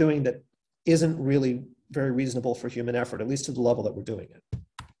things that we're doing that isn't really very reasonable for human effort, at least to the level that we're doing it.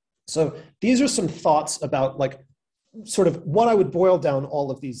 So these are some thoughts about, like, sort of what I would boil down all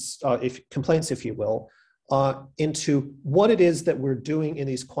of these complaints, if you will, into what it is that we're doing in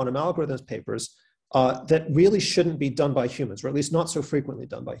these quantum algorithms papers that really shouldn't be done by humans, or at least not so frequently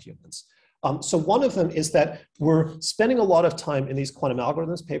done by humans. So one of them is that we're spending a lot of time in these quantum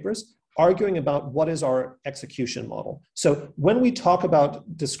algorithms papers arguing about what is our execution model. So when we talk about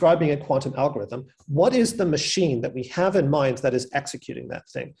describing a quantum algorithm, what is the machine that we have in mind that is executing that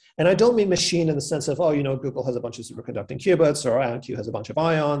thing? And I don't mean machine in the sense of, oh, you know, Google has a bunch of superconducting qubits, or IonQ has a bunch of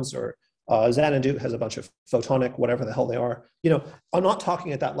ions, or Xanadu has a bunch of photonic, whatever the hell they are. You know, I'm not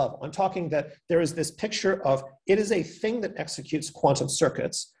talking at that level. I'm talking that there is this picture of, it is a thing that executes quantum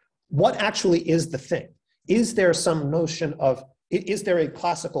circuits. What actually is the thing? Is there some notion of, is there a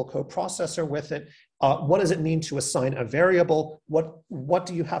classical coprocessor with it? What does it mean to assign a variable? What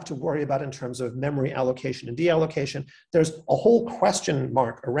do you have to worry about in terms of memory allocation and deallocation? There's a whole question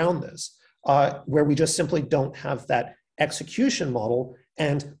mark around this where we just simply don't have that execution model,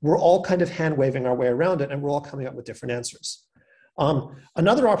 and we're all kind of hand-waving our way around it, and we're all coming up with different answers.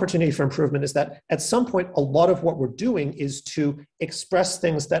 Another opportunity for improvement is that at some point, a lot of what we're doing is to express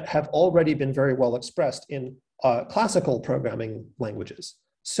things that have already been very well expressed in classical programming languages.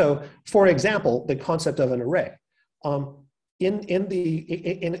 So, for example, the concept of an array. In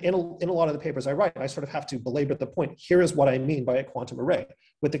a lot of the papers I write, I sort of have to belabor the point. Here is what I mean by a quantum array.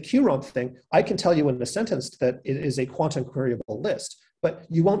 With the QROM thing, I can tell you in a sentence that it is a quantum queryable list, but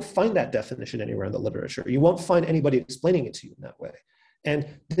you won't find that definition anywhere in the literature. You won't find anybody explaining it to you in that way. And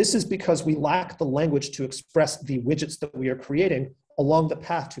this is because we lack the language to express the widgets that we are creating along the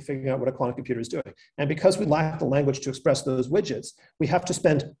path to figuring out what a quantum computer is doing. And because we lack the language to express those widgets, we have to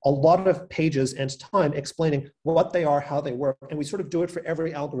spend a lot of pages and time explaining what they are, how they work, and we sort of do it for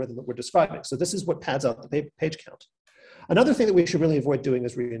every algorithm that we're describing. So this is what pads out the page count. Another thing that we should really avoid doing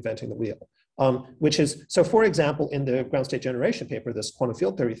is reinventing the wheel, which is, so for example, in the ground state generation paper, this quantum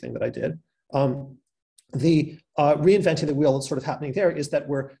field theory thing that I did, the reinventing the wheel that's sort of happening there is that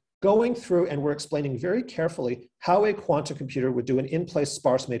we're going through and we're explaining very carefully how a quantum computer would do an in-place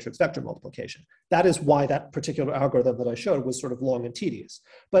sparse matrix vector multiplication. That is why that particular algorithm that I showed was sort of long and tedious.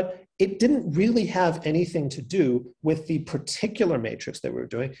 But it didn't really have anything to do with the particular matrix that we were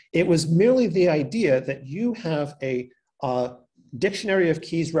doing. It was merely the idea that you have a dictionary of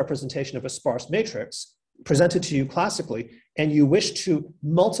keys representation of a sparse matrix presented to you classically, and you wish to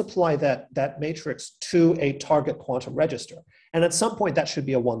multiply that matrix to a target quantum register. And at some point that should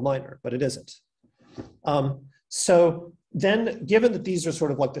be a one-liner, but it isn't. So then, given that these are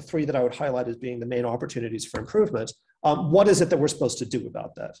sort of like the three that I would highlight as being the main opportunities for improvement, what is it that we're supposed to do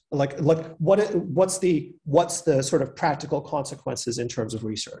about that? What's the sort of practical consequences in terms of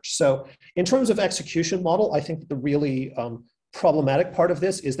research? So in terms of execution model, I think the really problematic part of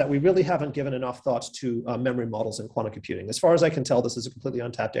this is that we really haven't given enough thought to memory models in quantum computing. As far as I can tell, this is a completely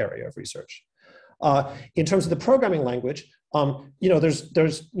untapped area of research. In terms of the programming language, GitHub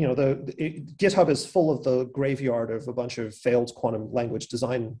is full of the graveyard of a bunch of failed quantum language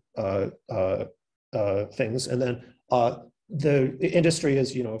design things, and then the industry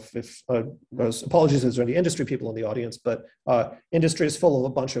is, apologies if there's any industry people in the audience, but industry is full of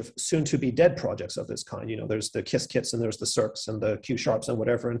a bunch of soon-to-be dead projects of this kind. There's the KISS-kits and there's the Circs and the Q-sharps and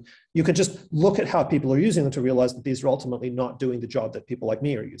whatever, and you can just look at how people are using them to realize that these are ultimately not doing the job that people like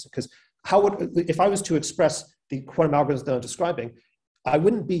me are using. Because if I was to express the quantum algorithms that I'm describing, I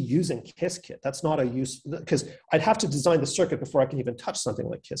wouldn't be using Qiskit. That's not a use, because I'd have to design the circuit before I can even touch something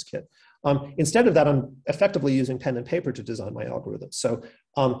like Qiskit. Instead of that, I'm effectively using pen and paper to design my algorithms. So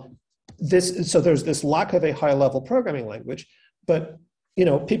there's this lack of a high-level programming language, but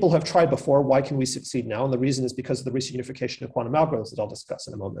people have tried before. Why can we succeed now? And the reason is because of the recent unification of quantum algorithms that I'll discuss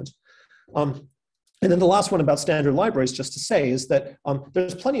in a moment. And then the last one about standard libraries, just to say, is that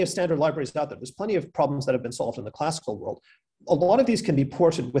there's plenty of standard libraries out there. There's plenty of problems that have been solved in the classical world. A lot of these can be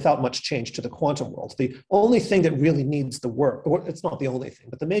ported without much change to the quantum world. The only thing that really needs the work, or it's not the only thing,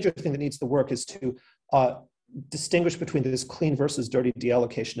 but the major thing that needs the work is to distinguish between this clean versus dirty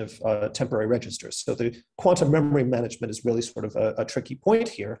deallocation of temporary registers. So the quantum memory management is really sort of a tricky point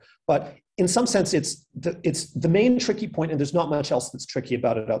here, but in some sense, it's the main tricky point, and there's not much else that's tricky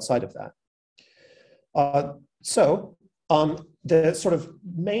about it outside of that. The sort of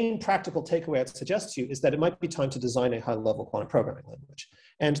main practical takeaway I'd suggest to you is that it might be time to design a high-level quantum programming language.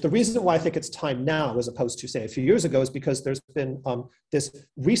 And the reason why I think it's time now, as opposed to, say, a few years ago, is because there's been this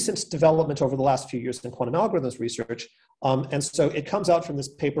recent development over the last few years in quantum algorithms research. And so it comes out from this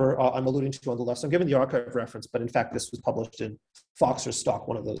paper I'm alluding to on the left. So I'm giving the arXiv reference, but in fact, this was published in Fox or Stock,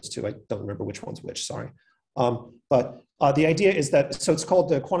 one of those two. I don't remember which one's which, sorry. But the idea is that, so it's called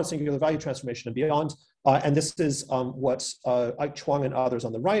the quantum singular value transformation and beyond. And this is what Ike Chuang and others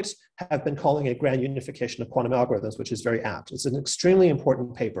on the right have been calling a grand unification of quantum algorithms, which is very apt. It's an extremely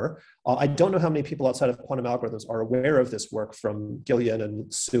important paper. I don't know how many people outside of quantum algorithms are aware of this work from Gillian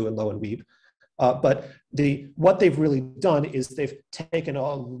and Su and Low and Wiebe. But what they've really done is they've taken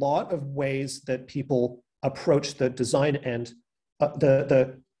a lot of ways that people approach the design and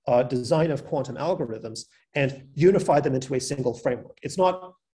design of quantum algorithms and unify them into a single framework. It's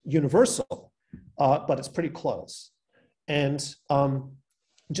not universal, but it's pretty close. And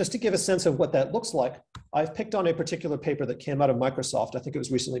just to give a sense of what that looks like, I've picked on a particular paper that came out of Microsoft. I think it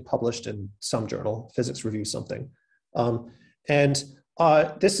was recently published in some journal, Physics Review something.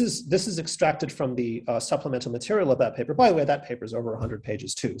 This is extracted from the supplemental material of that paper. By the way, that paper is over 100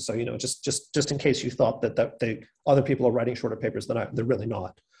 pages too. So just in case you thought that other people are writing shorter papers than they're really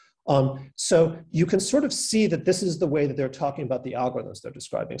not. So you can sort of see that this is the way that they're talking about the algorithms they're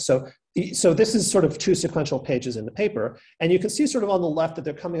describing. So this is sort of two sequential pages in the paper. And you can see sort of on the left that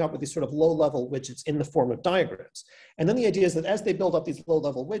they're coming up with these sort of low-level widgets in the form of diagrams. And then the idea is that as they build up these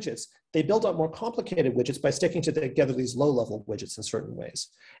low-level widgets, they build up more complicated widgets by sticking together these low-level widgets in certain ways.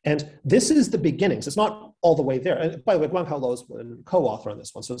 And this is the beginnings. It's not all the way there. And by the way, Guanghao Lo is a co-author on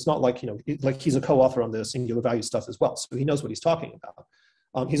this one. So it's not like, he's a co-author on the singular value stuff as well. So he knows what he's talking about.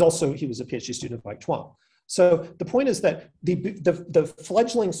 He was a PhD student of Ike Chuang. So the point is that the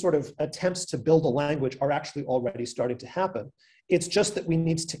fledgling sort of attempts to build a language are actually already starting to happen. It's just that we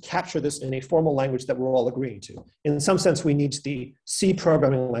need to capture this in a formal language that we're all agreeing to. In some sense, we need the C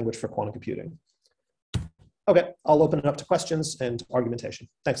programming language for quantum computing. Okay, I'll open it up to questions and argumentation.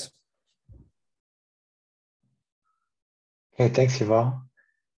 Thanks. Okay, thanks, Yuval.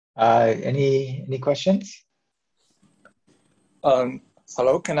 Any questions?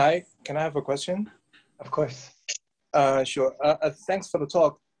 Hello, can I have a question? Of course. Sure. Thanks for the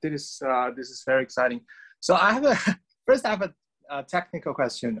talk. This is very exciting. So I have a technical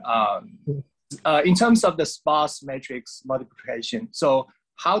question. In terms of the sparse matrix multiplication, so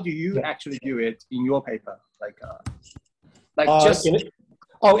how do you actually do it in your paper?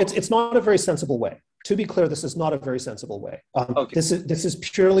 It's not a very sensible way. To be clear, this is not a very sensible way. Okay. This is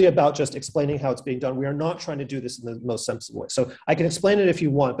purely about just explaining how it's being done. We are not trying to do this in the most sensible way. So I can explain it if you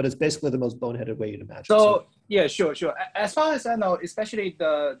want, but it's basically the most boneheaded way you'd imagine. So yeah, sure. As far as I know, especially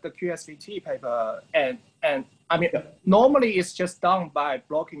the QSVT paper, and I mean, normally it's just done by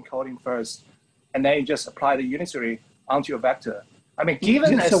block encoding first, and then you just apply the unitary onto your vector. I mean,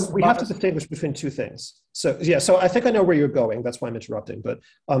 so we have to distinguish between two things. So yeah, so I think I know where you're going. That's why I'm interrupting. But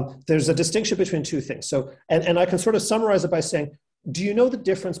there's a distinction between two things. So and I can sort of summarize it by saying, do you know the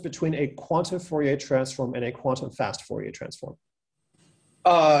difference between a quantum Fourier transform and a quantum fast Fourier transform?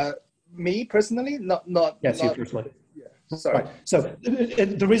 Me personally, not. Yes, you personally. Yeah, sorry. Right. So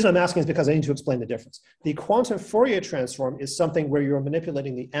the reason I'm asking is because I need to explain the difference. The quantum Fourier transform is something where you're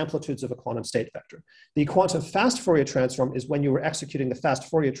manipulating the amplitudes of a quantum state vector. The quantum fast Fourier transform is when you were executing the fast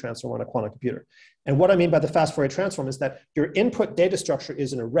Fourier transform on a quantum computer. And what I mean by the fast Fourier transform is that your input data structure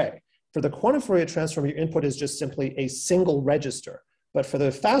is an array. For the quantum Fourier transform, your input is just simply a single register. But for the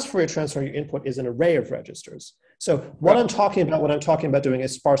fast Fourier transform, your input is an array of registers. So what I'm talking about when I'm talking about doing a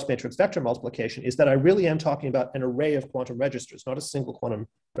sparse matrix vector multiplication is that I really am talking about an array of quantum registers, not a single quantum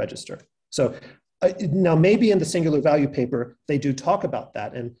register. So Now, maybe in the singular value paper, they do talk about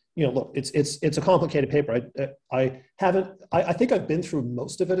that. And, look, it's a complicated paper. I think I've been through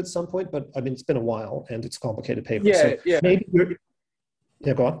most of it at some point, but I mean, it's been a while and it's a complicated paper. Yeah, so yeah. Maybe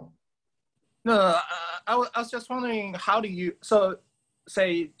go on. No, I was just wondering, how do you, so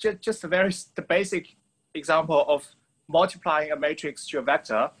say, just the basic example of multiplying a matrix to a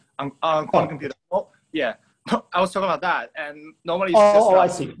vector on quantum computer. Oh, yeah, I was talking about that. And normally it's just I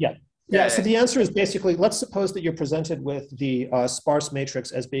see, yeah. Yeah, so the answer is basically, let's suppose that you're presented with the sparse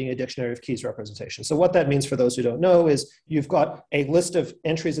matrix as being a dictionary of keys representation. So what that means for those who don't know is you've got a list of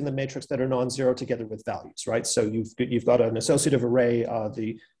entries in the matrix that are non-zero together with values, right? So you've got an associative array.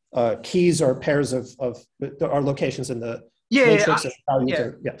 The keys are pairs of are locations in the matrix.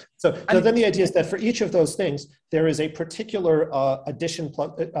 So then the idea is that for each of those things, there is a particular addition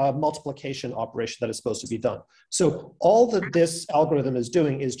multiplication operation that is supposed to be done. So all that this algorithm is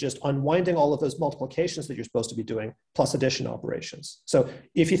doing is just unwinding all of those multiplications that you're supposed to be doing plus addition operations. So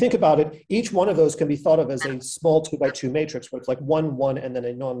if you think about it, each one of those can be thought of as a small 2x2 matrix where it's like 1, 1, and then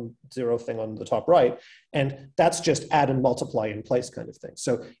a non-zero thing on the top right. And that's just add and multiply in place kind of thing.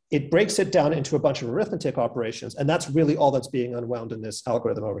 So it breaks it down into a bunch of arithmetic operations, and that's really all that's being unwound in this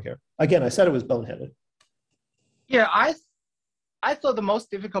algorithm over here. Again, I said it was boneheaded. Yeah, I thought the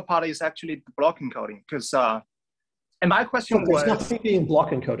most difficult part is actually the block encoding, because and my question was, there's nothing being block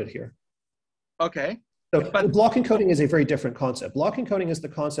encoded here. Okay. So block encoding is a very different concept. Block encoding is the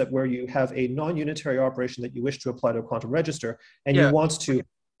concept where you have a non-unitary operation that you wish to apply to a quantum register, and you want to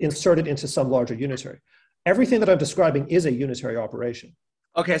insert it into some larger unitary. Everything that I'm describing is a unitary operation.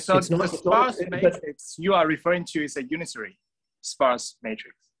 Okay, so the sparse matrix you are referring to is a unitary sparse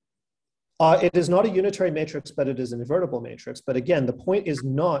matrix. It is not a unitary matrix, but it is an invertible matrix. But again, the point is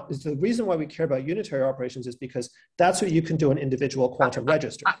the reason why we care about unitary operations is because that's what you can do in individual quantum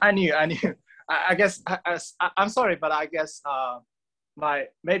register. I knew. I guess, I'm sorry, but I guess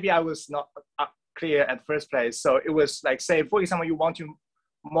maybe I was not clear at first place. So it was like, say, for example, you want to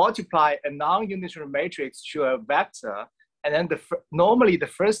multiply a non-unitary matrix to a vector, and then normally the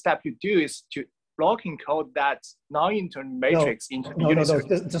first step you do is to block encode that non-unitary matrix into the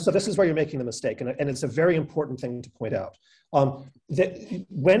unitary. So this is where you're making the mistake, and it's a very important thing to point out.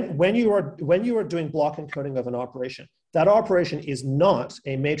 When you are doing block encoding of an operation, that operation is not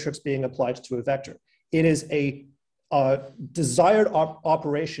a matrix being applied to a vector. It is a desired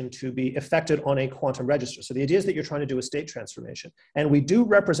operation to be effected on a quantum register. So the idea is that you're trying to do a state transformation. And we do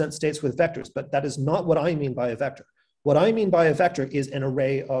represent states with vectors, but that is not what I mean by a vector. What I mean by a vector is an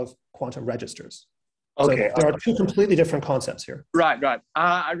array of quantum registers. Okay. So there are two completely different concepts here. Right.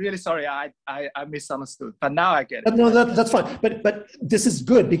 I'm really sorry. I misunderstood, but now I get it. No, that's fine. But this is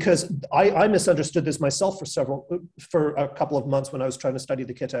good because I misunderstood this myself for a couple of months when I was trying to study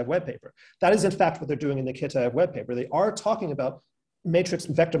the Kitaev web paper. That is in fact what they're doing in the Kitaev web paper. They are talking about matrix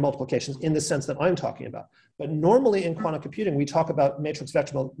vector multiplications in the sense that I'm talking about. But normally in quantum computing, we talk about matrix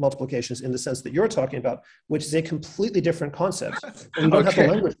vector multiplications in the sense that you're talking about, which is a completely different concept. And we don't have the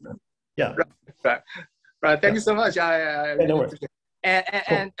language for it. Yeah. Right. Thank you so much. No worries.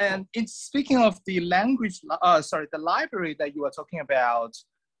 And it's speaking of the language, the library that you were talking about.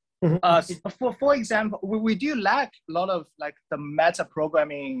 Mm-hmm. For example, we do lack a lot of like the meta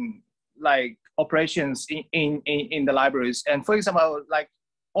programming like operations in the libraries. And for example, like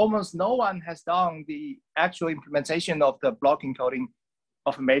almost no one has done the actual implementation of the block encoding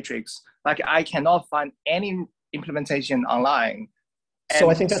of a matrix. Like I cannot find any implementation online. So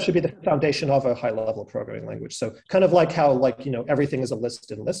I think that should be the foundation of a high-level programming language. So kind of like how everything is a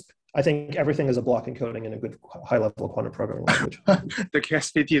list in Lisp. I think everything is a block encoding in a good high-level quantum programming language. The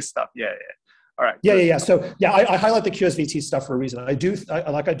QSVT stuff, yeah. All right. Yeah. So yeah, I highlight the QSVT stuff for a reason. I do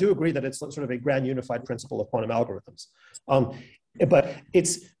agree that it's sort of a grand unified principle of quantum algorithms. But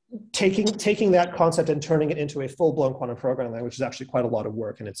it's taking that concept and turning it into a full-blown quantum programming language is actually quite a lot of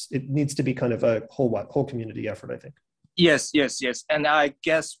work, and it needs to be kind of a whole community effort, I think. Yes. And I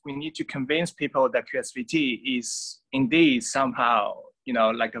guess we need to convince people that QSVT is indeed somehow,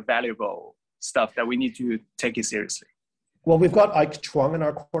 like a valuable stuff that we need to take it seriously. Well, we've got Ike Chuang in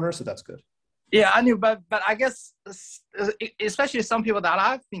our corner, so that's good. Yeah, I knew, but I guess, especially some people that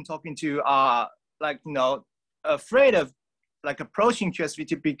I've been talking to are like, afraid of like approaching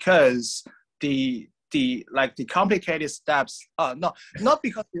QSVT because the complicated steps, not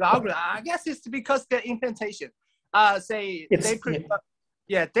because of the algorithm, I guess it's because the implementation. They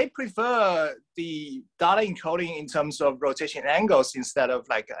prefer the data encoding in terms of rotation angles instead of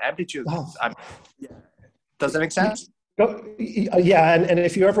like amplitude. Oh. Does that make sense? Yeah, and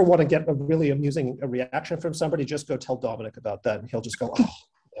if you ever want to get a really amusing reaction from somebody, just go tell Dominic about that, and he'll just go,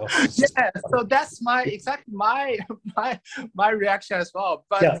 oh. know. Yeah, so that's exactly my reaction as well.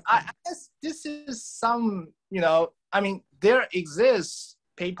 But yeah. I guess this is some, I mean, there exists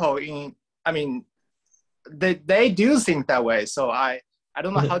people they do think that way. So I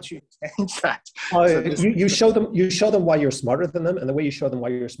don't know how to change that. So you show them why you're smarter than them, and the way you show them why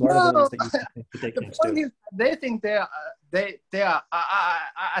you're smarter than them is that you think that they can't do. Is they think they are.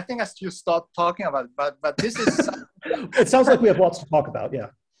 I think I should stop talking about it. But this is. It sounds like we have lots to talk about. Yeah.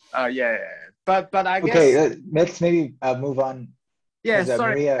 Yeah. But I guess. Okay, let's maybe move on. Yeah,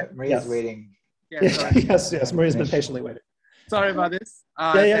 sorry. Maria's waiting. Yeah, sorry. yes. Maria's been patiently waiting. Sorry about this.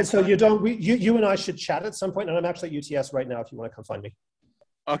 Yeah. So you and I should chat at some point, and I'm actually at UTS right now. If you want to come find me.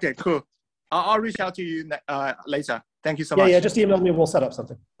 Okay, cool. I'll reach out to you later. Thank you so much. Yeah. Just email me. We'll set up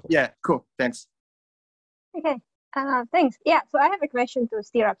something. Cool. Yeah, cool. Thanks. Okay. Thanks. Yeah. So I have a question to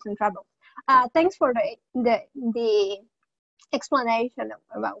steer up some trouble. Thanks for the explanation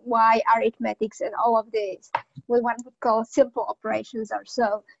about why arithmetics and all of this, what one would call simple operations, are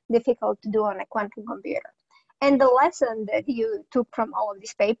so difficult to do on a quantum computer. And the lesson that you took from all of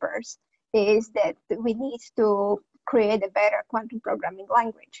these papers is that we need to create a better quantum programming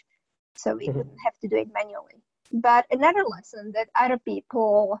language, so we wouldn't have to do it manually. But another lesson that other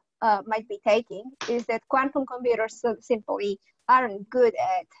people might be taking is that quantum computers simply aren't good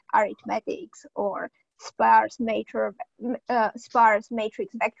at arithmetics or sparse matrix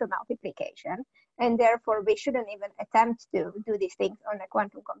vector multiplication, and therefore we shouldn't even attempt to do these things on a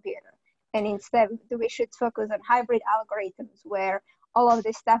quantum computer. And instead, we should focus on hybrid algorithms where all of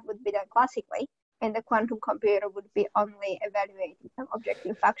this stuff would be done classically, and the quantum computer would be only evaluating some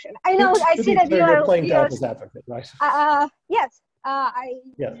objective function. I know, I see that you're playing devil's advocate, right? Yes, I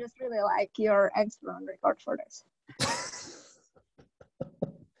just really like your answer on record for this.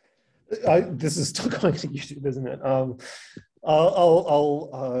 This is still going to YouTube, isn't it?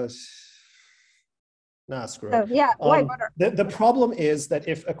 Nah, screw it. Yeah, why bother? The problem is that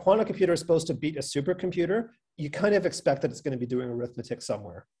if a quantum computer is supposed to beat a supercomputer, you kind of expect that it's going to be doing arithmetic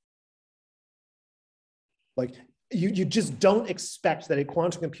somewhere. Like you just don't expect that a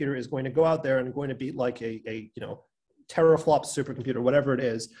quantum computer is going to go out there and going to beat like a teraflop supercomputer, whatever it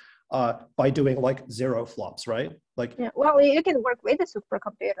is, by doing like 0 flops, right? Like, yeah, well, you can work with a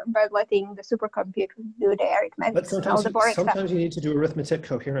supercomputer by letting the supercomputer do the arithmetic. But sometimes you need to do arithmetic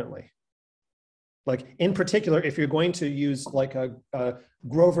coherently. Like in particular, if you're going to use like a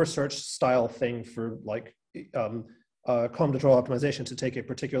Grover search style thing for like combinatorial optimization to take a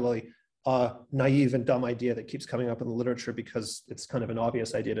particularly naive and dumb idea that keeps coming up in the literature because it's kind of an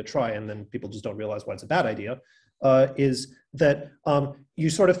obvious idea to try, and then people just don't realize why it's a bad idea, is that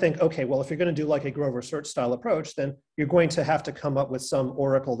you sort of think, okay, well, if you're going to do like a Grover search style approach, then you're going to have to come up with some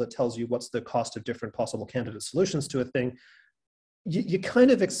oracle that tells you what's the cost of different possible candidate solutions to a thing. You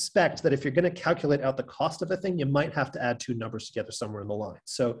kind of expect that if you're going to calculate out the cost of a thing, you might have to add 2 numbers together somewhere in the line.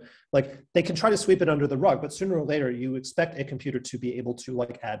 So like they can try to sweep it under the rug, but sooner or later you expect a computer to be able to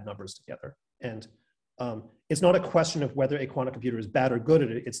like add numbers together. And it's not a question of whether a quantum computer is bad or good at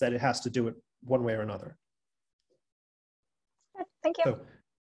it, it's that it has to do it one way or another. Thank you. So,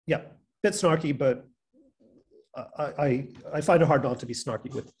 yeah, bit snarky, but I find it hard not to be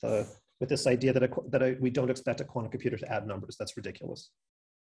snarky with this idea that we don't expect a quantum computer to add numbers. That's ridiculous.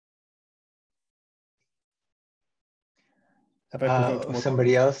 Have I provoked more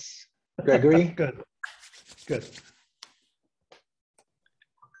somebody else? Gregory? Good.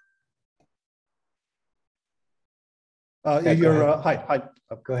 You're hi.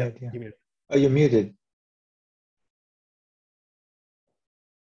 Go ahead. Yeah. You're muted. Oh, you're muted.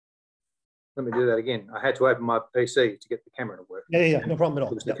 Let me do that again. I had to open my PC to get the camera to work. Yeah, no problem at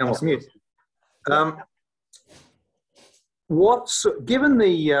all. Come off mute.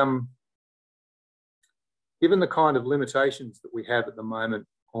 Given the kind of limitations that we have at the moment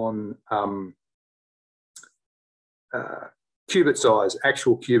on qubit size,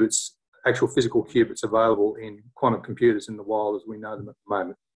 actual physical qubits available in quantum computers in the wild as we know them at the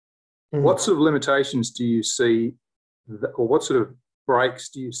moment, what sort of limitations do you see, or what sort of breaks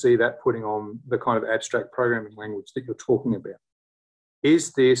do you see that putting on the kind of abstract programming language that you're talking about?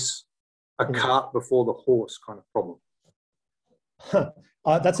 Is this a cart before the horse kind of problem?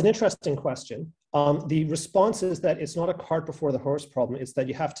 That's an interesting question. The response is that it's not a cart before the horse problem. It's that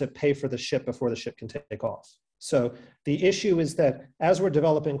you have to pay for the ship before the ship can take off. So the issue is that as we're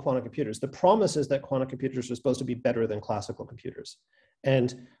developing quantum computers, the promise is that quantum computers are supposed to be better than classical computers.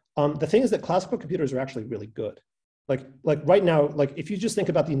 And the thing is that classical computers are actually really good. Like right now, like if you just think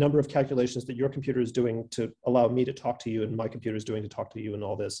about the number of calculations that your computer is doing to allow me to talk to you and my computer is doing to talk to you and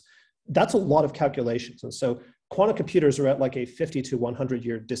all this, that's a lot of calculations. And so quantum computers are at like a 50 to 100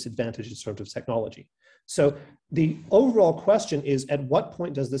 year disadvantage in terms of technology. So the overall question is, at what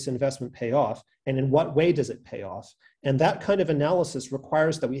point does this investment pay off, and in what way does it pay off? And that kind of analysis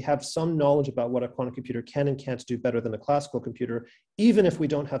requires that we have some knowledge about what a quantum computer can and can't do better than a classical computer, even if we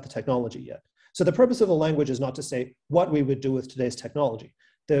don't have the technology yet. So the purpose of the language is not to say what we would do with today's technology.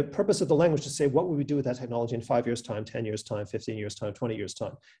 The purpose of the language is to say what would we do with that technology in 5 years' time, 10 years' time, 15 years' time, 20 years'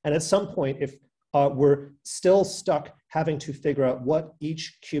 time. And at some point, if we're still stuck having to figure out what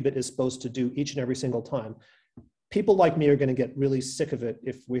each qubit is supposed to do each and every single time, people like me are going to get really sick of it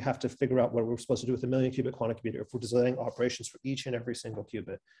if we have to figure out what we're supposed to do with a 1 million qubit quantum computer, if we're designing operations for each and every single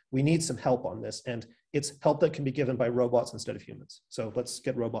qubit. We need some help on this, and it's help that can be given by robots instead of humans. So let's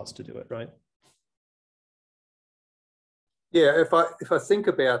get robots to do it, right? Yeah, if I think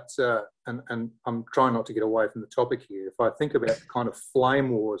about, and I'm trying not to get away from the topic here, if I think about the kind of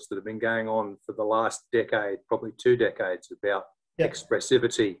flame wars that have been going on for the last decade, probably 2 decades, about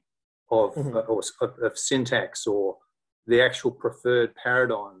expressivity of syntax, or the actual preferred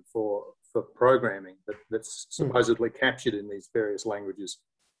paradigm for programming that's supposedly captured in these various languages,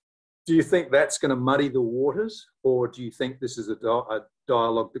 do you think that's going to muddy the waters, or do you think this is a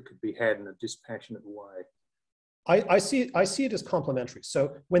dialogue that could be had in a dispassionate way? I see it as complementary.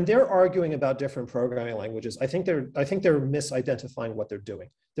 So when they're arguing about different programming languages, I think they're misidentifying what they're doing.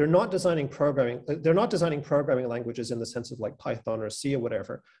 They're not designing programming languages in the sense of like Python or C or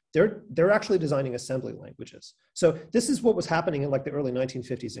whatever. They're actually designing assembly languages. So this is what was happening in like the early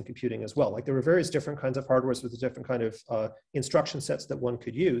 1950s in computing as well. Like there were various different kinds of hardwares with different kind of instruction sets that one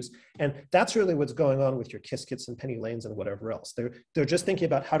could use. And that's really what's going on with your Qiskits and penny lanes and whatever else. They're just thinking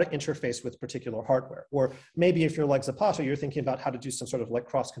about how to interface with particular hardware. Or maybe if you're like Zapata, you're thinking about how to do some sort of like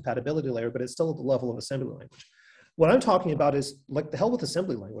cross-compatibility layer, but it's still at the level of assembly language. What I'm talking about is like the hell with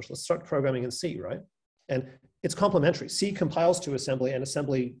assembly language. Let's start programming in C, right? And it's complementary. C compiles to assembly, and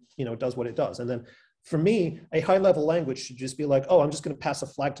assembly, does what it does. And then for me, a high-level language should just be like, oh, I'm just going to pass a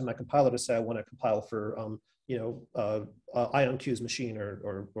flag to my compiler to say I want to compile for, IonQ's machine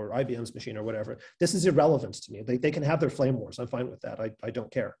or IBM's machine or whatever. This is irrelevant to me. They can have their flame wars. I'm fine with that. I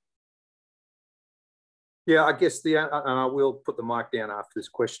don't care. Yeah, I guess and I will put the mic down after this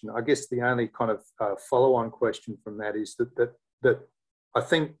question. I guess the only kind of follow-on question from that is that I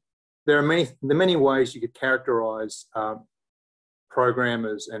think there are many ways you could characterize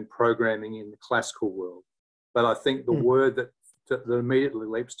programmers and programming in the classical world, but I think the word that immediately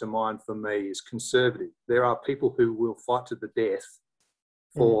leaps to mind for me is conservative. There are people who will fight to the death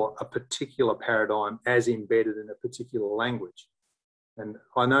for a particular paradigm as embedded in a particular language. And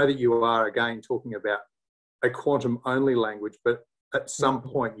I know that you are again talking about a quantum-only language, but at some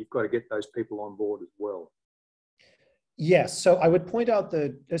point you've got to get those people on board as well. Yes, so I would point out so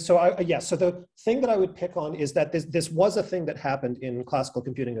the thing that I would pick on is that this was a thing that happened in classical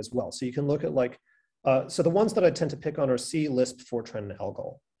computing as well. So you can look at like, so the ones that I tend to pick on are C, Lisp, Fortran, and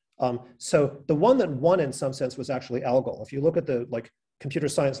Algol. So the one that won in some sense was actually Algol. If you look at the like computer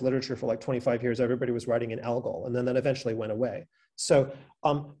science literature for like 25 years, everybody was writing in Algol, and then that eventually went away. So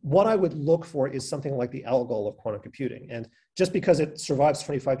what I would look for is something like the Algol of quantum computing. And just because it survives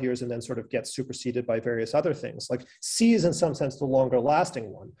 25 years and then sort of gets superseded by various other things, like C is in some sense the longer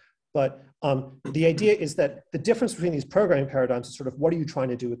lasting one. But the idea is that the difference between these programming paradigms is sort of what are you trying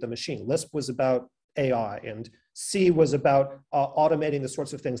to do with the machine? Lisp was about AI, and C was about automating the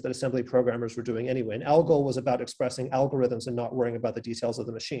sorts of things that assembly programmers were doing anyway. And Algol was about expressing algorithms and not worrying about the details of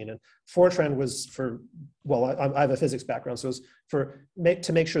the machine. And Fortran was for, well, I have a physics background, so it was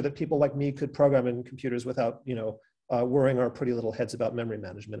to make sure that people like me could program in computers without, worrying our pretty little heads about memory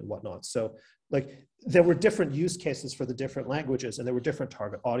management and whatnot. So like there were different use cases for the different languages, and there were different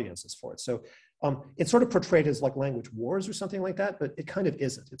target audiences for it. So it's sort of portrayed as like language wars or something like that, but it kind of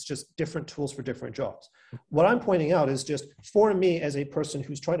isn't. It's just different tools for different jobs. What I'm pointing out is just for me as a person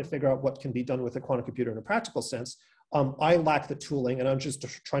who's trying to figure out what can be done with a quantum computer in a practical sense, I lack the tooling, and I'm just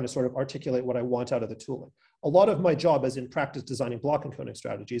trying to sort of articulate what I want out of the tooling. A lot of my job is in practice designing block encoding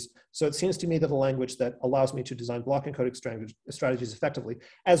strategies. So it seems to me that a language that allows me to design block encoding strategies effectively,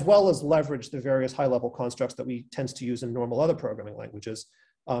 as well as leverage the various high-level constructs that we tend to use in normal other programming languages,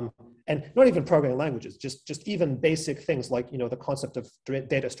 and not even programming languages, just even basic things like the concept of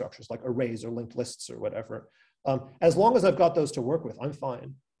data structures like arrays or linked lists or whatever. As long as I've got those to work with, I'm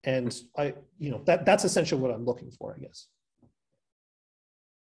fine. And that's essentially what I'm looking for, I guess.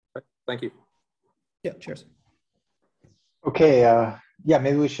 Thank you. Yeah, cheers. Okay,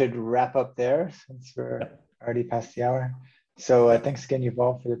 maybe we should wrap up there since we're already past the hour. So thanks again,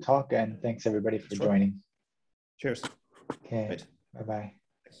 Yuval, for the talk, and thanks everybody for joining. Cheers. Okay, bye-bye.